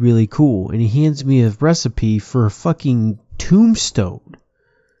 it'll be really cool." And he hands me a recipe for a fucking tombstone.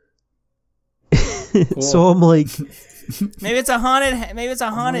 So I'm like, Maybe it's a haunted. Maybe it's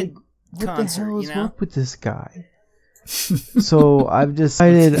a haunted what concert. the hell is You know. up with this guy? So I've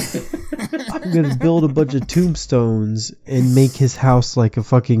decided I'm gonna build a bunch of tombstones and make his house like a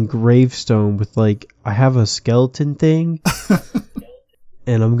fucking gravestone with like I have a skeleton thing,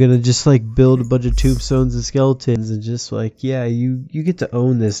 and I'm gonna just like build a bunch of tombstones and skeletons and just like, yeah, you get to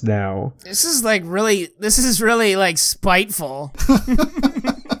own this now. This is really like spiteful.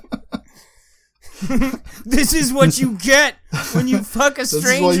 This is what you get when you fuck a This is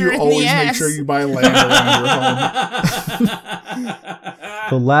stranger why you in always the ass. make sure you buy land around your home.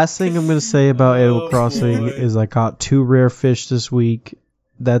 The last thing I'm gonna say about Animal Crossing boy. is I caught 2 rare fish this week.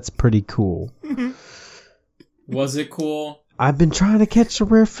 That's pretty cool. Was it cool? I've been trying to catch a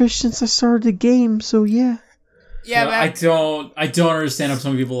rare fish since I started the game, so yeah. Yeah, No, Matt, I don't understand how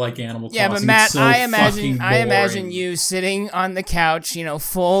some people like Animal Crossing. yeah, but It's Matt, so I fucking imagine boring. you sitting on the couch,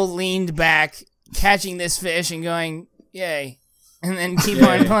 full leaned back, catching this fish and going, "Yay," and then keep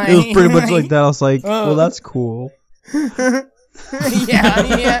on Yay. playing. It was pretty much like that. I was like, Oh. well, that's cool.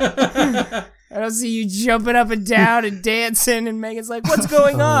 yeah. I don't see you jumping up and down and dancing, and Megan's like, "What's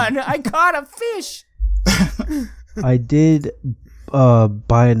going on? I caught a fish." I did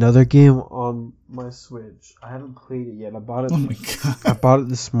buy another game on my Switch. I haven't played it yet. I bought it. Oh my god. I bought it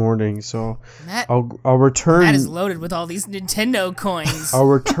this morning, so Matt, I'll return. Matt is loaded with all these Nintendo coins. I'll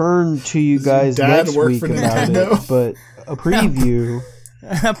return to you guys dad next work week for about Nintendo? it. But a preview.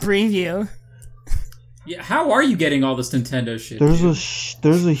 A preview. Yeah, how are you getting all this Nintendo shit? There's dude?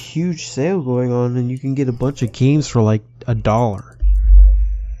 there's a huge sale going on, and you can get a bunch of games for like $1.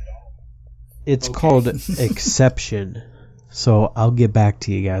 It's Okay. called Exception, so I'll get back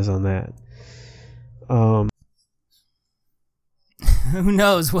to you guys on that. Who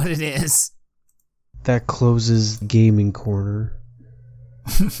knows what it is? That closes the gaming corner.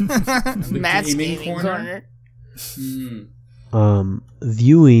 Matt's gaming gaming corner? corner.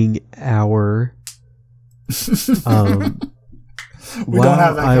 Viewing hour. We don't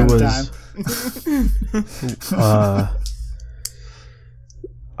have that kind of time.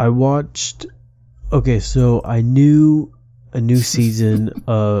 I watched. Okay, so I knew a new season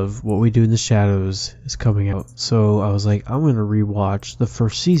of What We Do in the Shadows is coming out. So I was like, I'm gonna rewatch the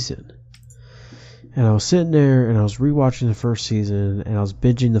first season. And I was sitting there and I was rewatching the first season and I was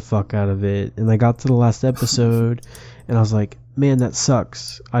binging the fuck out of it. And I got to the last episode and I was like, man, that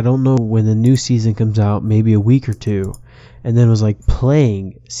sucks. I don't know when the new season comes out, maybe a week or two. And then it was like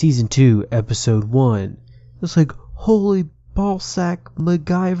playing season 2, episode 1. It was like, holy ballsack,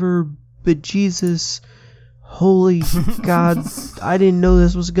 MacGyver, bejesus, holy god, I didn't know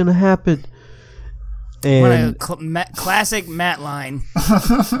this was gonna happen. What a And classic Matt line.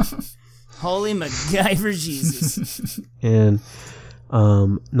 Holy MacGyver Jesus. And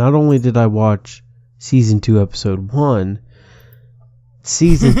not only did I watch season 2 episode 1,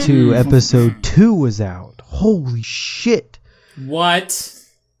 season 2 episode 2 was out. Holy shit. What?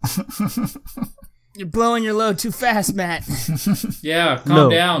 You're blowing your load too fast, Matt. Yeah, calm No.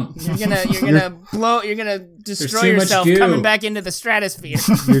 down. You're gonna destroy too much yourself goo. coming back into the stratosphere.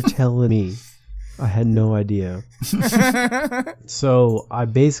 You're telling me. I had no idea. So I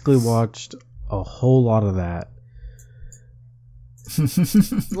basically watched a whole lot of that.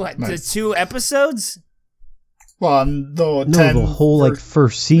 What, Nice. the 2 episodes? Well, the No, 10 the whole like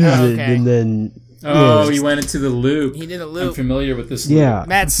first season, Okay. and then Oh, yeah, you went into the loop. He did a I'm loop. familiar with this loop. yeah.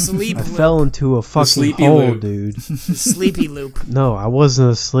 Matt's sleep I loop. fell into a fucking sleepy hole, loop. dude. Sleepy loop. No, I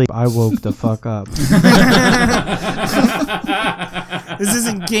wasn't asleep. I woke the fuck up. This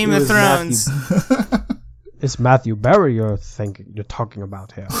isn't Game It of was Thrones. It's Matthew Berry you're talking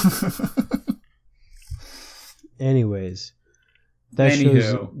about here. Anyways, that show's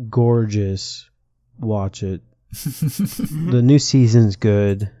Anywho. gorgeous. Watch it. The new season's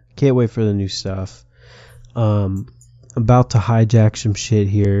good. Can't wait for the new stuff. About to hijack some shit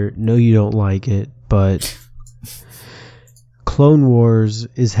here. No, you don't like it, but Clone Wars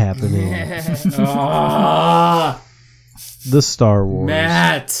is happening. Ah, The Star Wars.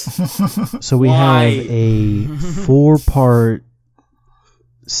 Matt. So we Why? have a 4-part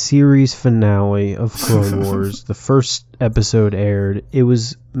series finale of Clone Wars. The first episode aired. It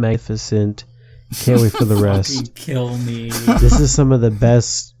was magnificent. Can't wait for the rest. Fucking kill me. This is some of the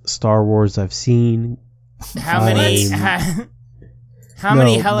best Star Wars I've seen. How many? How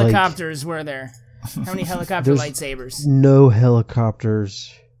many No, helicopters were there? How many helicopter There's- lightsabers? No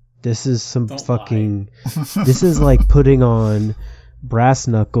helicopters. This is some Don't fucking... This is like putting on brass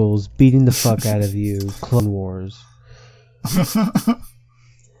knuckles, beating the fuck out of you. Clone Wars.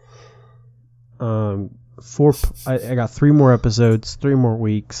 I got 3 more episodes, 3 more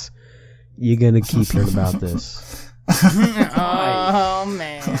weeks. You're gonna keep hearing about this. Oh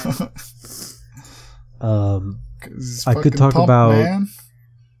man! He's I could fucking talk pumped, about- man.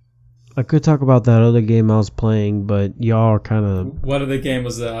 I could talk about that other game I was playing, but y'all are kind of What other game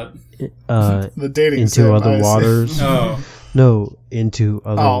was that? The dating into sim, I other see. waters. Oh, No, into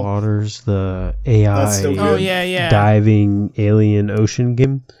other Oh. waters. The That's still AI good. Oh yeah. diving alien ocean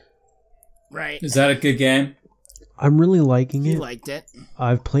game. Right. is that a good game? I'm really liking it. You liked it.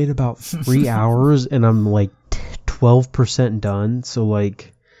 I've played about 3 hours and I'm like 12% done. So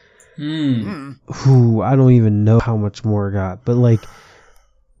like, I don't even know how much more I got. But like,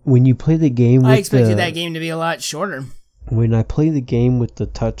 when you play the game, I expected that game to be a lot shorter. When I play the game with the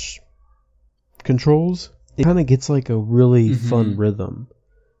touch controls, it kind of gets like a really fun rhythm.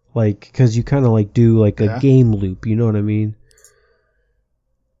 Like, because you kind of like do like a game loop, you know what I mean?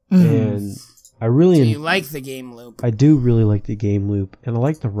 And I really... So you like the game loop. I do really like the game loop, and I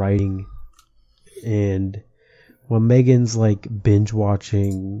like the writing. And when Megan's like binge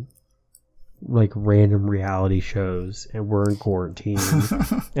watching like random reality shows and we're in quarantine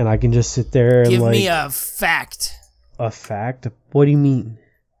and I can just sit there and Give like... me a fact. A fact? What do you mean?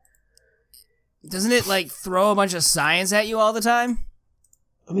 Doesn't it like throw a bunch of science at you all the time?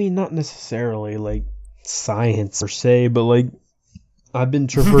 I mean, not necessarily like science per se, but like I've been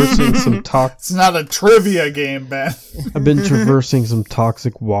traversing some It's not a trivia game, Ben. I've been traversing some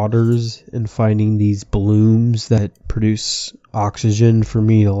toxic waters and finding these blooms that produce oxygen for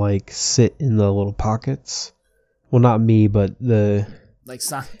me to like sit in the little pockets. Well, not me, but the Like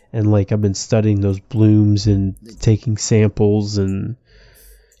and like I've been studying those blooms and taking samples and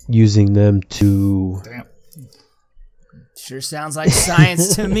using them to... Damn. Sure sounds like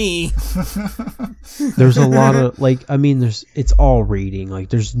science to me. There's a lot of like, I mean, it's all reading. Like,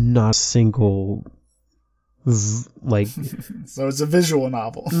 there's not a single like. So it's a visual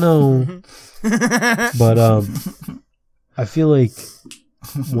novel. No, but I feel like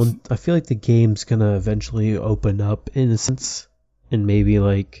the game's gonna eventually open up in a sense, and maybe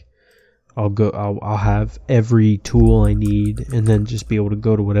like I'll have every tool I need, and then just be able to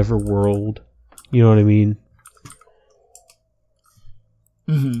go to whatever world. You know what I mean?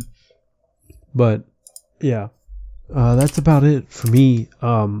 Mm-hmm. But yeah, that's about it for me.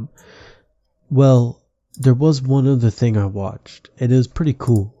 Well, there was one other thing I watched, and it was pretty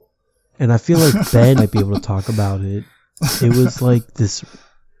cool, and I feel like Ben might be able to talk about it. It was like this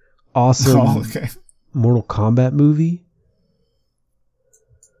awesome Mortal Kombat movie.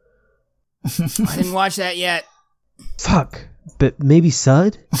 I didn't watch that yet. Fuck, but maybe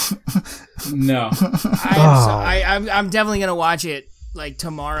Sud? No. I'm definitely gonna watch it like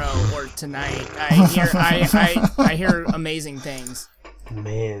tomorrow or tonight. I hear amazing things.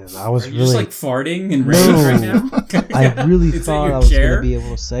 Man, I was Are you really just like farting and rage right now? I really Is that thought your I was chair? gonna be able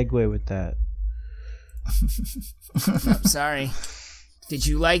to segue with that. I'm sorry. Did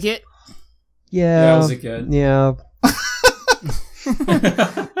you like it? Yeah, was it good? Yeah.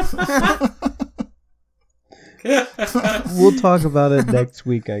 We'll talk about it next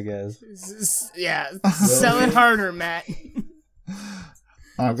week, I guess. Yeah, sell it harder, Matt.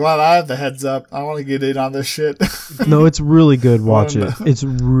 I'm glad I have the heads up. I want to get in on this shit. No, it's really good. Watch it. It's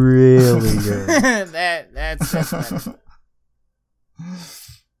really good. That's better.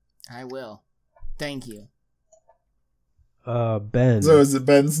 I will. Thank you. Ben. So is it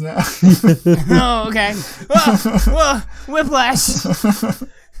Ben's now? Oh, okay. Whoa, whiplash.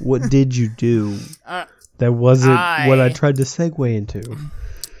 What did you do? That wasn't what I tried to segue into.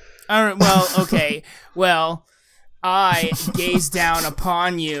 All right. Well, okay. Well, I gaze down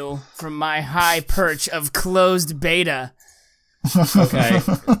upon you from my high perch of closed beta. Okay.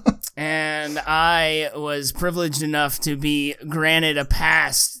 And I was privileged enough to be granted a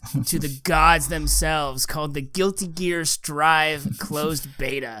pass to the gods themselves called the Guilty Gear Strive Closed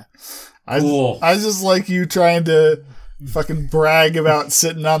Beta. Cool. I just like you trying to fucking brag about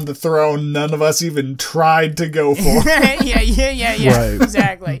sitting on the throne none of us even tried to go for. Yeah. Right.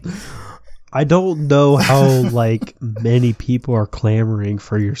 Exactly. I don't know how like many people are clamoring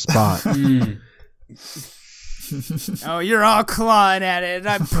for your spot. Oh, you're all clawing at it.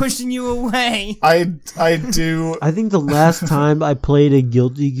 I'm pushing you away. I do. I think the last time I played a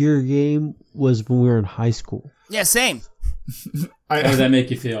Guilty Gear game was when we were in high school. Yeah, same. How does that make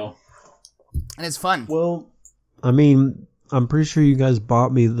you feel? And it's fun. Well, I mean, I'm pretty sure you guys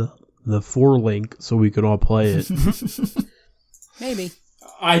bought me the 4 link so we could all play it. Maybe.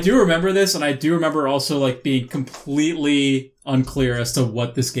 I do remember this, and I do remember also like being completely unclear as to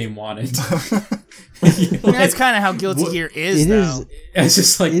what this game wanted. That's kind of how Guilty Gear is, though. It's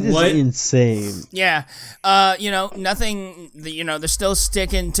just like, it what? is insane. Yeah. Nothing, they're still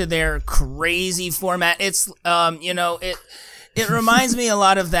sticking to their crazy format. It's, it reminds me a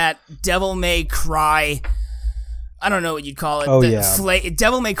lot of that Devil May Cry, I don't know what you'd call it. Oh, yeah.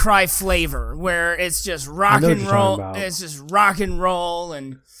 Devil May Cry flavor, where it's just rock and roll. It's just rock and roll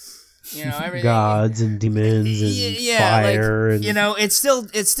and, everything. Gods and demons and fire. And... it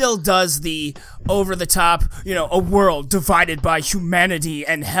still does the over the top, a world divided by humanity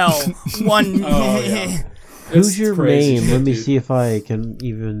and hell. One. Oh, yeah. Who's your crazy main? shit, Let me dude. see if I can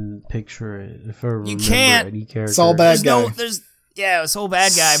even picture it. If I remember can't. any character. It's all bad guy. It's whole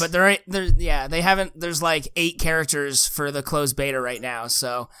bad guy, but they haven't. There's like 8 characters for the closed beta right now.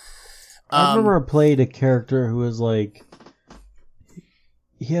 So I remember I played a character who was like,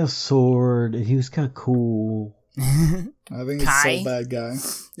 he had a sword and he was kind of cool. I think it's Kai? so bad guy.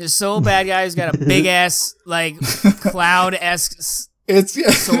 There's so bad guy who's got a big ass like cloud-esque. It's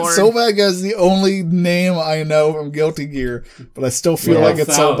Sword. so bad guy's the only name I know from Guilty Gear, but I still feel Yeah, like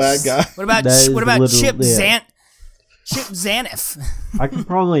it's so bad Faust. guy. What about That is Chip literally- yeah. Chip Zaneth? I could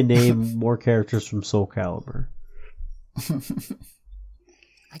probably name more characters from Soul Calibur.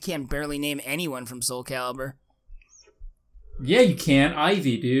 I can barely name anyone from Soul Calibur. Yeah, you can.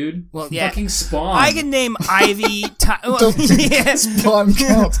 Ivy, dude. Well, yeah. Fucking Spawn. I can name Ivy. Don't yeah. Spawn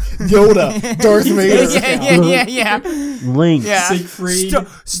counts. Yoda, Darth Vader. Yeah. Link. Yeah. Siegfried,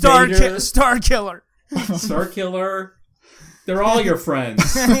 Star Vader, Star Killer. Starkiller. They're all your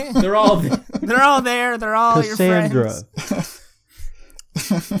friends. They're all. They're all there. They're all your Cassandra. friends.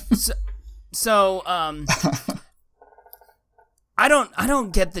 So, I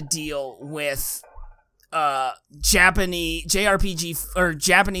don't get the deal with Japanese JRPG or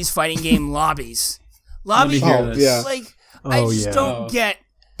Japanese fighting game lobbies. Let me hear Oh, this. yeah. Like I Oh, just yeah. don't get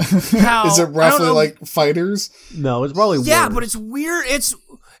how. Is it I don't roughly know- like fighters? No, it's probably Yeah, worse. but it's weird. It's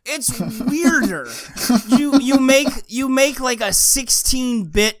weirder. you make like a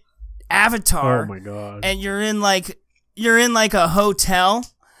 16-bit avatar. Oh my god. And you're in like a hotel.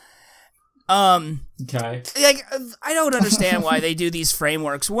 Okay. Like I don't understand why they do these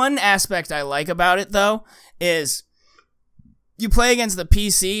frameworks. One aspect I like about it though is you play against the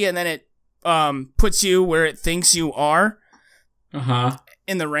PC and then it puts you where it thinks you are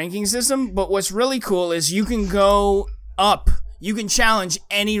in the ranking system. But what's really cool is you can go up. You can challenge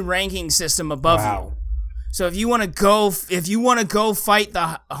any ranking system above you. So if you want to go fight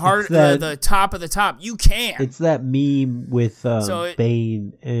the top of the top, you can. It's that meme with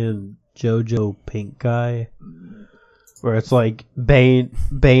Bane and Jojo Pink Guy, where it's like Bane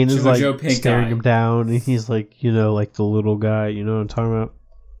is like Jojo Pink staring Guy. him down, and he's like, like the little guy. You know what I'm talking about?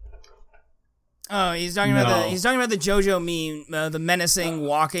 Oh, he's talking about the JoJo meme, the menacing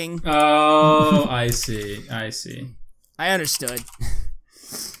walking. Oh, I see. I understood,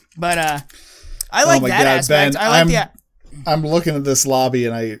 but I like my that God, aspect. Ben, I like the. I'm looking at this lobby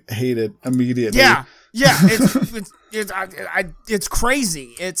and I hate it immediately. Yeah, it's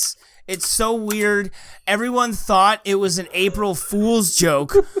crazy. It's so weird. Everyone thought it was an April Fool's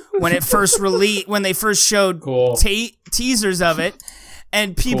joke when it first when they first showed teasers of it,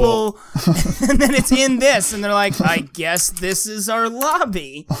 and people, and then it's in this, and they're like, "I guess this is our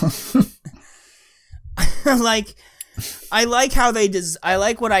lobby." Like, I like how I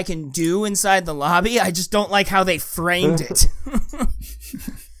like what I can do inside the lobby. I just don't like how they framed it.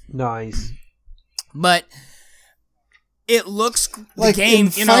 Nice. But it looks Like the game,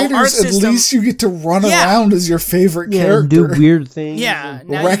 in art fighters, system. at least you get to run Yeah. around as your favorite Yeah, and character. do weird things. Yeah, and-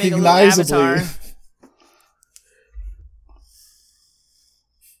 now you make a little recognizably. avatar.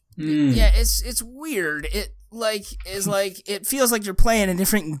 Yeah, it's weird. It it feels like you're playing a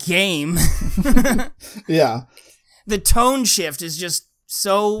different game. Yeah. The tone shift is just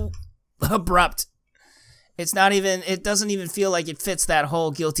so abrupt. It doesn't even feel like it fits that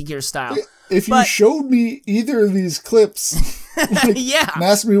whole Guilty Gear style. If you But- showed me either of these clips Yeah. and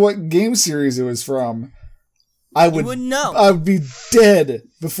asked me what game series it was from, I wouldn't know. I would be dead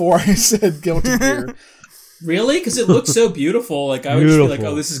before I said Guilty Gear. Really? Because it looks so beautiful. Like I would just be like,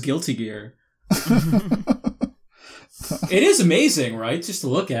 Beautiful. "Oh, this is Guilty Gear." It is amazing, right? Just to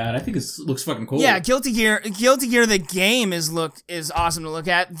look at. I think it looks fucking cool. Yeah, Guilty Gear the game is awesome to look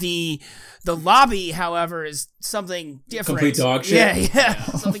at. The lobby, however, is something different. Complete dog shit. Yeah.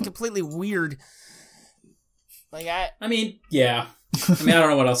 Something completely weird. Like I mean, yeah. I don't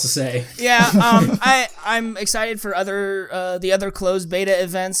know what else to say. I'm excited for the other closed beta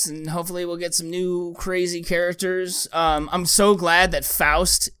events, and hopefully we'll get some new crazy characters. I'm so glad that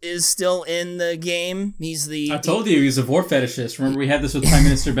Faust is still in the game. I told you he's a vor fetishist. Remember we had this with Prime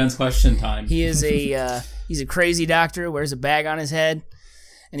Minister Ben's question time. He is he's a crazy doctor, wears a bag on his head,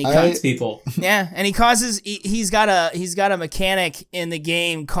 and he Cuts people. Yeah, and he causes. He's got a mechanic in the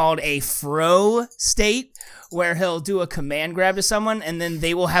game called a fro state, where he'll do a command grab to someone, and then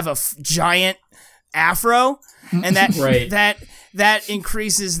they will have a giant afro, and that Right. that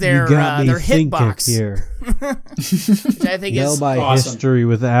increases You their got me thinking hitbox, here. which I think Yell is by awesome. history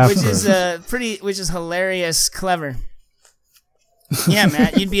with Afro. which is hilarious, clever. Yeah,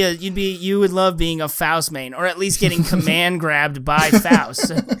 Matt, you would love being a Faust main, or at least getting command grabbed by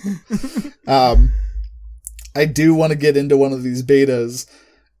Faust. I do want to get into one of these betas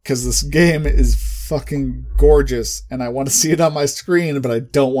because this game is fucking gorgeous and I want to see it on my screen, but I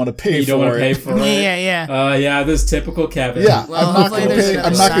don't want to pay for it. You don't want to pay for it? Yeah. Yeah, this typical Kevin. Yeah, Well, I'm not hopefully going to there's pay. another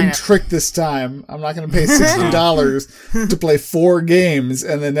I'm not getting sign-up. tricked this time. I'm not going to pay $60 to play 4 games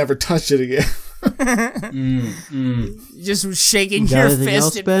and then never touch it again. Just shaking You got your anything fist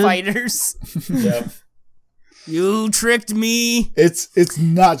else, at Ben? fighters. Yep. You tricked me. It's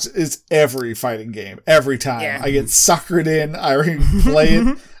every fighting game. Every time. Yeah. I get suckered in, I play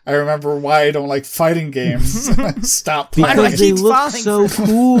it. I remember why I don't like fighting games. Stop Why do I playing. Because they keep look falling so for-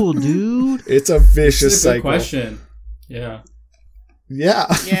 cool, dude. It's a vicious That's a good cycle. question. Yeah. Yeah.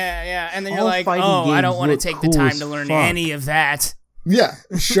 Yeah. And then you're All like, fighting oh, I don't games want to look take cool the time as to learn fuck. any of that. Yeah.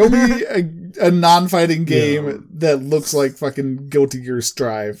 Show me a non-fighting game that looks like fucking Guilty Gear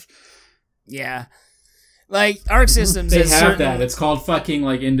Strive. Yeah. Like, Arc Systems They has have certain... that. It's called fucking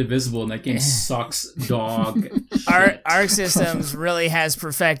like Indivisible, and that game sucks dog. Arc Systems really has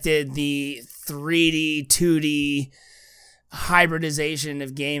perfected the 3D, 2D hybridization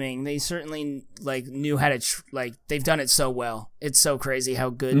of gaming. They certainly like knew how to they've done it so well. It's so crazy how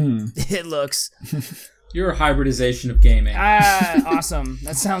good it looks. You're a hybridization of gaming. Awesome.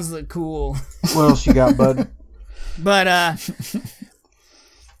 That sounds like cool. What else you got, bud? But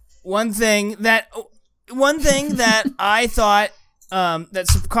one thing that I thought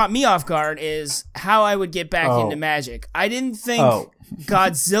that caught me off guard is how I would get back into Magic. I didn't think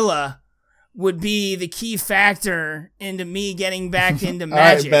Godzilla would be the key factor into me getting back into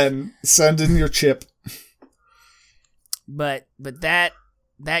Magic. All right, Ben, send in your chip. But that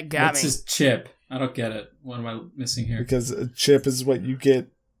got What's me. his chip? I don't get it. What am I missing here? Because a chip is what you get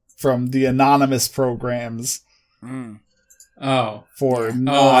from the anonymous programs Oh. for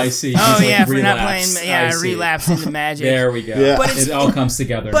I see. Oh He's, like, yeah, for not relapsed. playing. I Yeah, see. relapse into Magic. There we go. Yeah. But it's- it all comes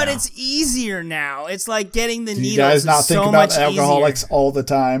together. But now. it's easier now. It's like getting the Do needles. you guys not is think so about much alcoholics easier. all the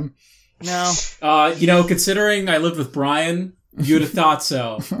time? No. Considering I lived with Brian, you'd have thought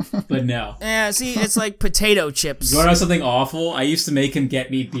so, but no. Yeah. See, it's like potato chips. You want to know something awful? I used to make him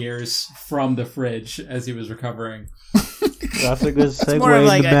get me beers from the fridge as he was recovering. That's a good segue It's more of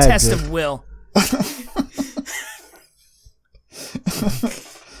like into a test Magic. of will.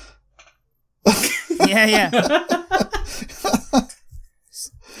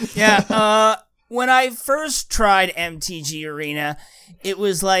 Yeah. When I first tried MTG Arena, it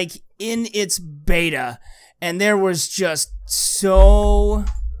was like in its beta, and there was just so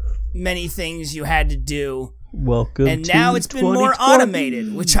many things you had to do. Welcome And to now it's been more 2020.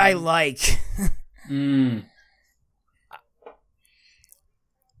 automated, which I like.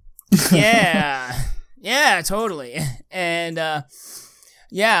 Yeah, totally. And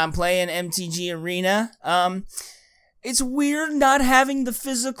I'm playing MTG Arena. It's weird not having the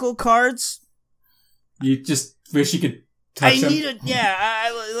physical cards. You just wish you could touch I them. need it. Yeah,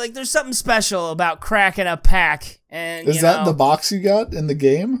 I like. There's something special about cracking a pack. And Is that the box you got in the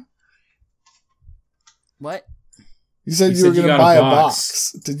game? what? You said You you were said you going to got buy a a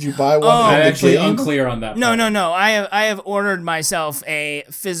box. box. Did you buy one? Oh. in I'm the actually game? unclear on that. No. part. I have ordered myself a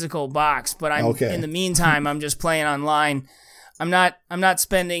physical box, but I'm Okay. in the meantime I'm just playing online. I'm not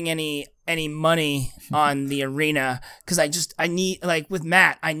spending any money on the arena because I need, like with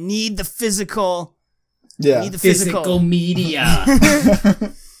Matt, I need the physical. Yeah. I need the physical. media.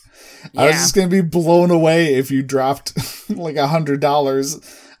 I was just going to be blown away if you dropped like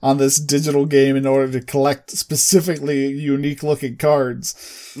 $100 on this digital game in order to collect specifically unique looking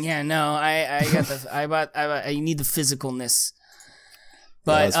cards. Yeah, no, I got I need the physicalness.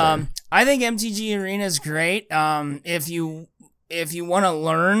 But that's fair. I think MTG Arena is great. If you want to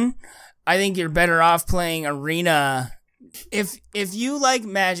learn, I think you're better off playing Arena. If you like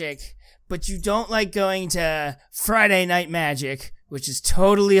Magic, but you don't like going to Friday Night Magic, which is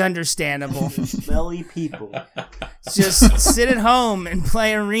totally understandable, Smelly people. just sit at home and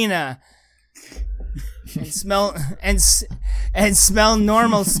play Arena. And smell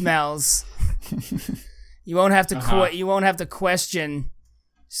normal smells. You won't have to you won't have to question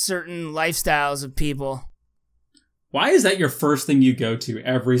certain lifestyles of people. Why is that your first thing you go to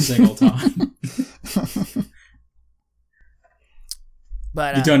every single time?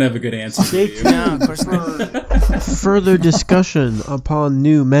 But You don't have a good answer, do you? no, of course not. Further discussion upon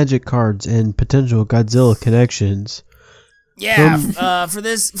new Magic cards and potential Godzilla connections. Yeah, for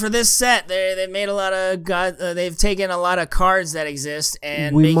this set, they made a lot of they've taken a lot of cards that exist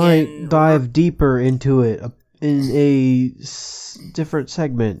and We might making dive deeper into it in a different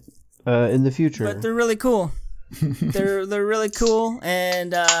segment in the future. but they're really cool. they're really cool,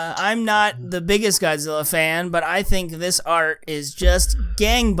 and I'm not the biggest Godzilla fan, but I think this art is just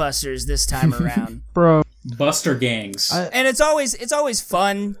gangbusters this time around. Bro, Buster gangs. And it's always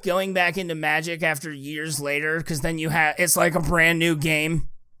fun going back into Magic after years later, because then it's like a brand new game.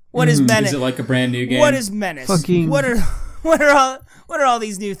 What is Menace? Is it like a brand new game? What is Menace? What are all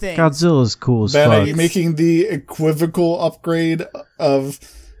these new things? Godzilla's cool as Ben, fuck. are you making the equivocal upgrade of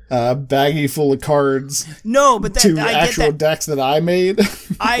baggie full of cards No, but to I actual get that. decks that I made? Or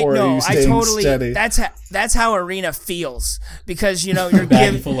are you I staying totally. steady? That's how Arena feels, because you're Baggy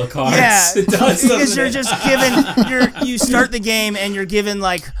given full of cards. Yeah, It does, because doesn't you're it? just given you start the game and you're given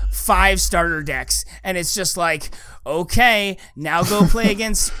like 5 starter decks, and it's just like, okay, now go play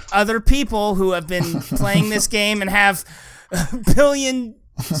against other people who have been playing this game and have a billion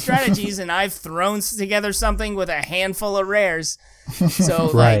strategies, and I've thrown together something with a handful of rares.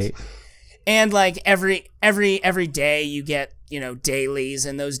 So Right. and like every day you get, dailies,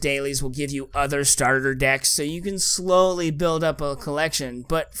 and those dailies will give you other starter decks, so you can slowly build up a collection.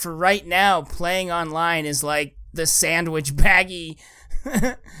 But for right now, playing online is like the sandwich baggy.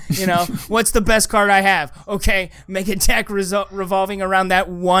 What's the best card I have? Okay, make a deck revolving around that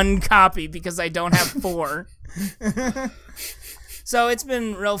one copy because I don't have 4. So it's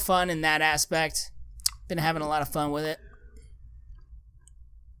been real fun in that aspect. Been having a lot of fun with it.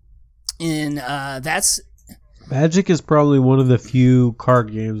 And that's Magic is probably one of the few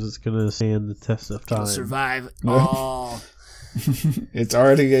card games that's going to stand the test of time. survive all. It's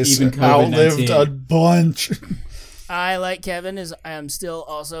already Even outlived COVID-19. a bunch. I, like Kevin, I am still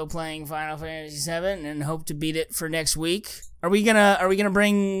also playing Final Fantasy VII and hope to beat it for next week. Are we gonna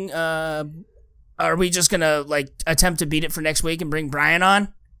bring? Are we just gonna like attempt to beat it for next week and bring Brian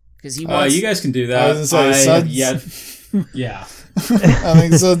on? Because he wants. You guys can do I that. was gonna say, Sud's- Yeah. I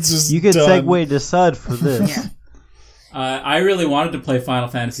think so. It's just You can done. segue to Sud for this. Yeah. I really wanted to play Final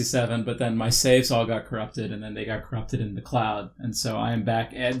Fantasy VII, but then my saves all got corrupted, and then they got corrupted in the cloud, and so I am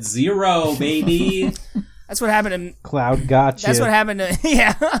back at 0, baby. That's what happened to. Cloud gotcha. That's what happened to.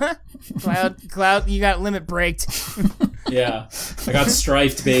 Yeah. Cloud. You got limit braked. Yeah, I got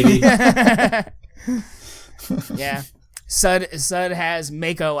strifed, baby. Yeah. Sud has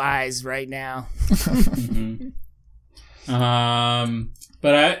Mako eyes right now.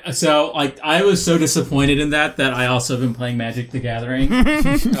 But I was so disappointed in that I also have been playing Magic the Gathering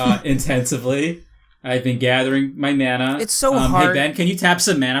intensively. I've been gathering my mana. It's so hard. Hey Ben, can you tap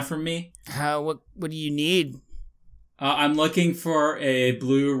some mana from me? What do you need? I'm looking for a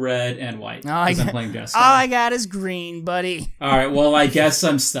blue, red, and white All I because I'm got- playing Dust. All I got is green, buddy. All right, well I guess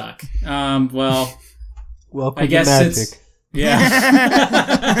I'm stuck. Well, Welcome I guess to Magic. since yeah.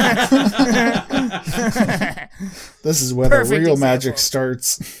 This is where Perfect the real example. magic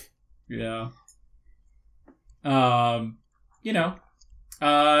starts. Yeah.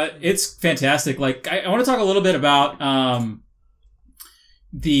 It's fantastic. Like, I want to talk a little bit about,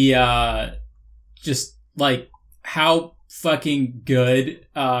 just, like, how fucking good,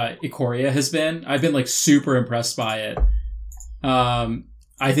 Ikoria has been. I've been, like, super impressed by it.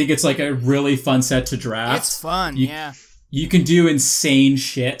 I think it's, like, a really fun set to draft. It's fun, You- yeah. You can do insane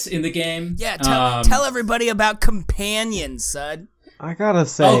shit in the game. Yeah, tell everybody about companions, Sud. I gotta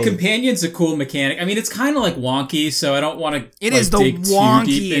say, Oh, Companion's a cool mechanic. I mean, it's kind of like wonky, so I don't want to. It is the dig too wonkiest.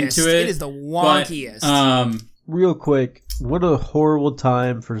 deep into it. It is the wonkiest. But, real quick, what a horrible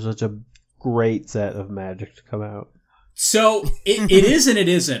time for such a great set of Magic to come out. so it is and it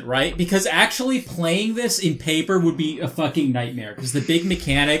isn't, right? Because actually playing this in paper would be a fucking nightmare. Because the big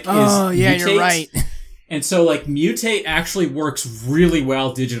mechanic is yeah, mutate. you're right. And so, like, mutate actually works really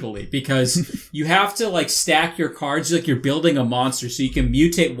well digitally because you have to, like, stack your cards like you're building a monster. So you can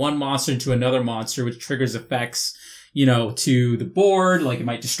mutate one monster into another monster, which triggers effects, to the board. Like, it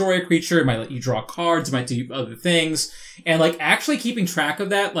might destroy a creature. It might let you draw cards. It might do other things. And, like, actually keeping track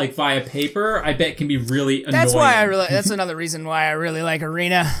of that, like, via paper, I bet can be really annoying. That's another reason why I really like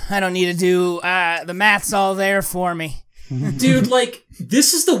Arena. I don't need to do, the math's all there for me. Dude, like,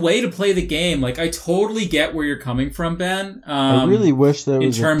 this is the way to play the game. Like, I totally get where you're coming from, Ben. I really wish there in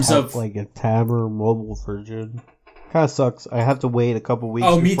was terms of- like a Tabber mobile version. Kind of sucks. I have to wait a couple weeks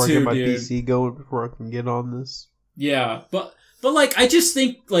Oh, me before I too, get my dude. PC going before I can get on this. Yeah, but like, I just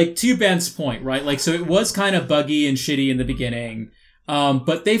think, like, to Ben's point, right? Like, so it was kind of buggy and shitty in the beginning,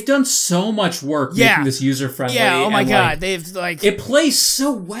 but they've done so much work making this user friendly. Yeah, oh my and, god, like, they've, like... it plays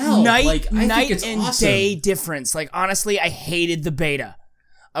so well. night like, I think it's and awesome. day difference. Like, honestly, I hated the beta.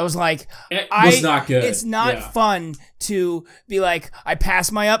 I was like, It was not good. It's not Yeah. fun to be like, I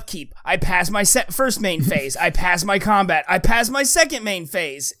pass my upkeep, I pass my first main phase, I pass my combat, I pass my second main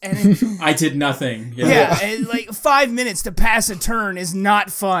phase, and I did nothing. Yeah. yeah, and like 5 minutes to pass a turn is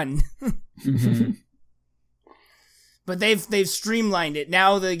not fun. But they've streamlined it.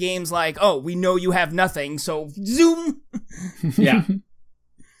 Now the game's like, oh, we know you have nothing, so zoom. Yeah.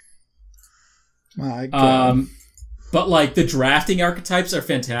 My God. But like the drafting archetypes are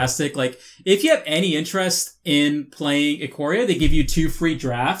fantastic. Like if you have any interest in playing Ikoria, they give you 2 free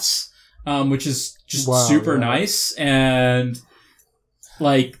drafts, which is just super nice. And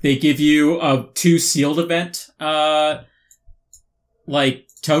like they give you a 2 sealed event, like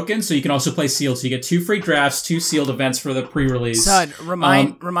tokens, so you can also play sealed. So you get 2 free drafts, 2 sealed events for the pre-release. Sud,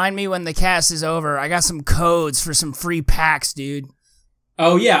 remind me when the cast is over. I got some codes for some free packs, dude.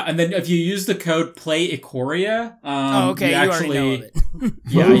 Oh yeah, and then if you use the code Play Ikoria, you already know of it.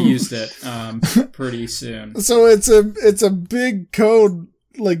 Yeah, I used it pretty soon. So it's a big code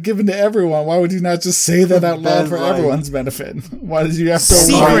like given to everyone. Why would you not just say that out loud for everyone's benefit? Why did you have to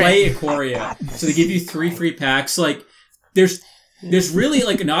Play Ikoria? So they give you 3 free packs. Like there's really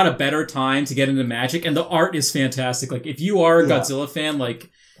like not a better time to get into Magic, and the art is fantastic. Like if you are a Godzilla fan,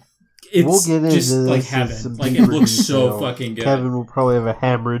 like it's just like heaven. Like it looks so fucking good. Kevin will probably have a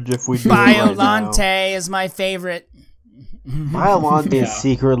hemorrhage if we do Biolante is my favorite. Biolante is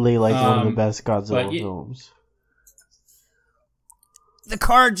secretly like one of the best Godzilla films. The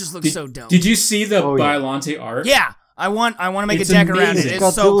card just looks so dope. Did you see the Biolante art? Yeah, I want to make a deck around it.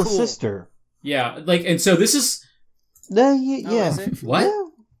 It's so cool. Sister. Yeah, like and so this is. Yeah. What? Yeah.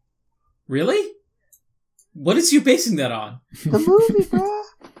 Really? What is you basing that on? The movie, bro.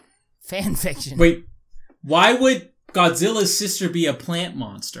 Fan fiction. Wait, why would Godzilla's sister be a plant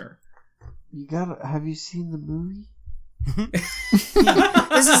monster? Have you seen the movie?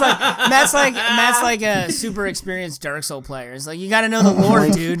 This is like Matt's like a super experienced Dark Souls player. It's like you gotta know the lore,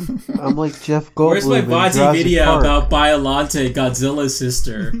 dude. I'm like Jeff Goldblum. Where's my Vati video about Biolante, Godzilla's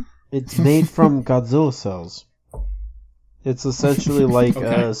sister? It's made from Godzilla cells. It's essentially like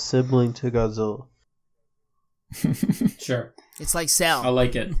a sibling to Godzilla. Sure. It's like Cell. I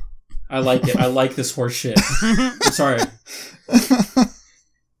like it. I like this horse shit. I'm sorry.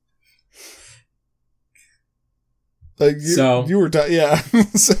 Like you were done. Yeah.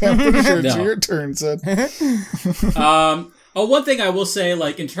 So I'm pretty sure it's your turn, Sid. One thing I will say,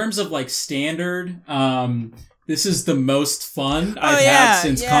 like in terms of like standard, this is the most fun I've had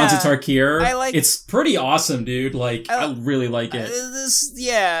since Khans of Tarkir. It's pretty awesome, dude. Like, I really like it.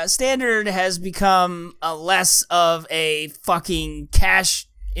 Standard has become less of a fucking cash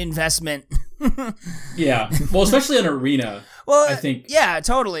investment. Yeah. Well, especially in Arena. Well, I think. Yeah,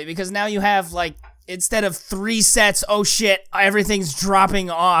 totally. Because now you have, like, instead of 3 sets, oh shit, everything's dropping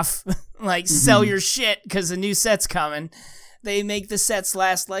off. Like, sell your shit because the new set's coming. They make the sets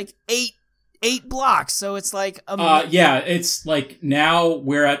last, like, 8 blocks, so it's like it's like now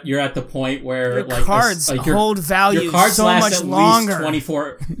you're at the point where your like cards hold value your cards so last much at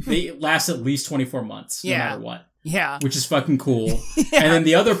longer. They last at least 24 months, no matter what. Yeah. Which is fucking cool. And then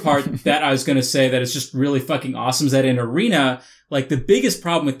the other part that I was gonna say that is just really fucking awesome is that in Arena, like the biggest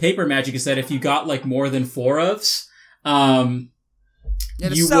problem with paper Magic is that if you got like more than 4 ofs,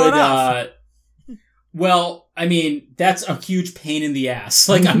 you would well, I mean, that's a huge pain in the ass.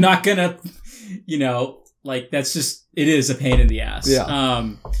 Like I'm not gonna like that's just it is a pain in the ass. Yeah.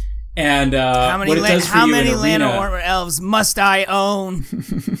 And how many Llanowar Order elves must I own?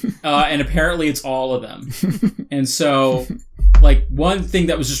 And apparently it's all of them. And so, like one thing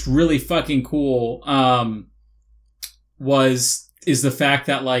that was just really fucking cool, is the fact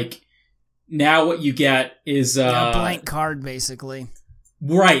that like now what you get is a blank card basically.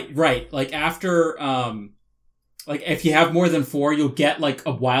 Right. Like after like if you have more than 4, you'll get like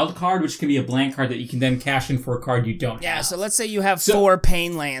a wild card, which can be a blank card that you can then cash in for a card you don't have. Yeah, so let's say you have 4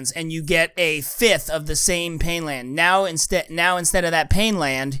 pain lands and you get a 5th of the same pain land. Now instead of that pain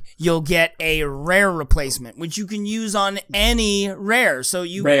land, you'll get a rare replacement, which you can use on any rare. So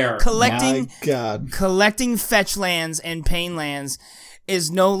collecting fetch lands and pain lands is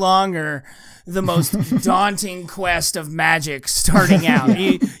no longer the most daunting quest of Magic starting out.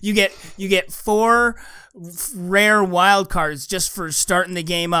 You get 4 rare wild cards just for starting the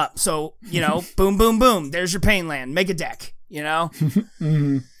game up. So, boom, boom, boom. There's your pain land. Make a deck,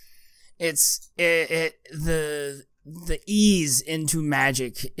 Mm-hmm. It's the ease into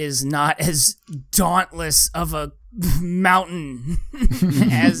Magic is not as dauntless of a mountain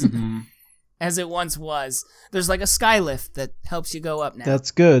as it once was. There's like a skylift that helps you go up now.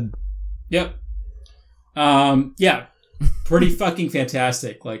 That's good. Yep. Yeah. Pretty fucking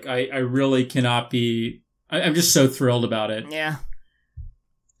fantastic. Like, I really cannot be... I'm just so thrilled about it. Yeah.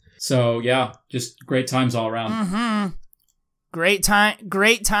 So, yeah. Just great times all around. Mm-hmm. Great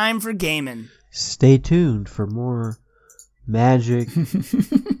time for gaming. Stay tuned for more magic.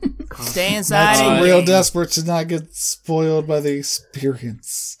 Stay inside. That's real desperate to not get spoiled by the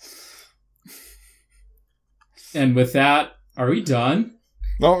experience. And with that, are we done?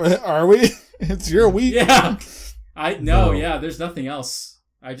 Oh, are we? It's your week. Yeah. Yeah, there's nothing else.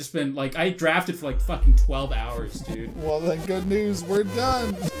 I just been I drafted for fucking 12 hours, dude. Well, then good news, we're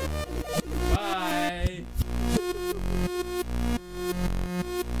done.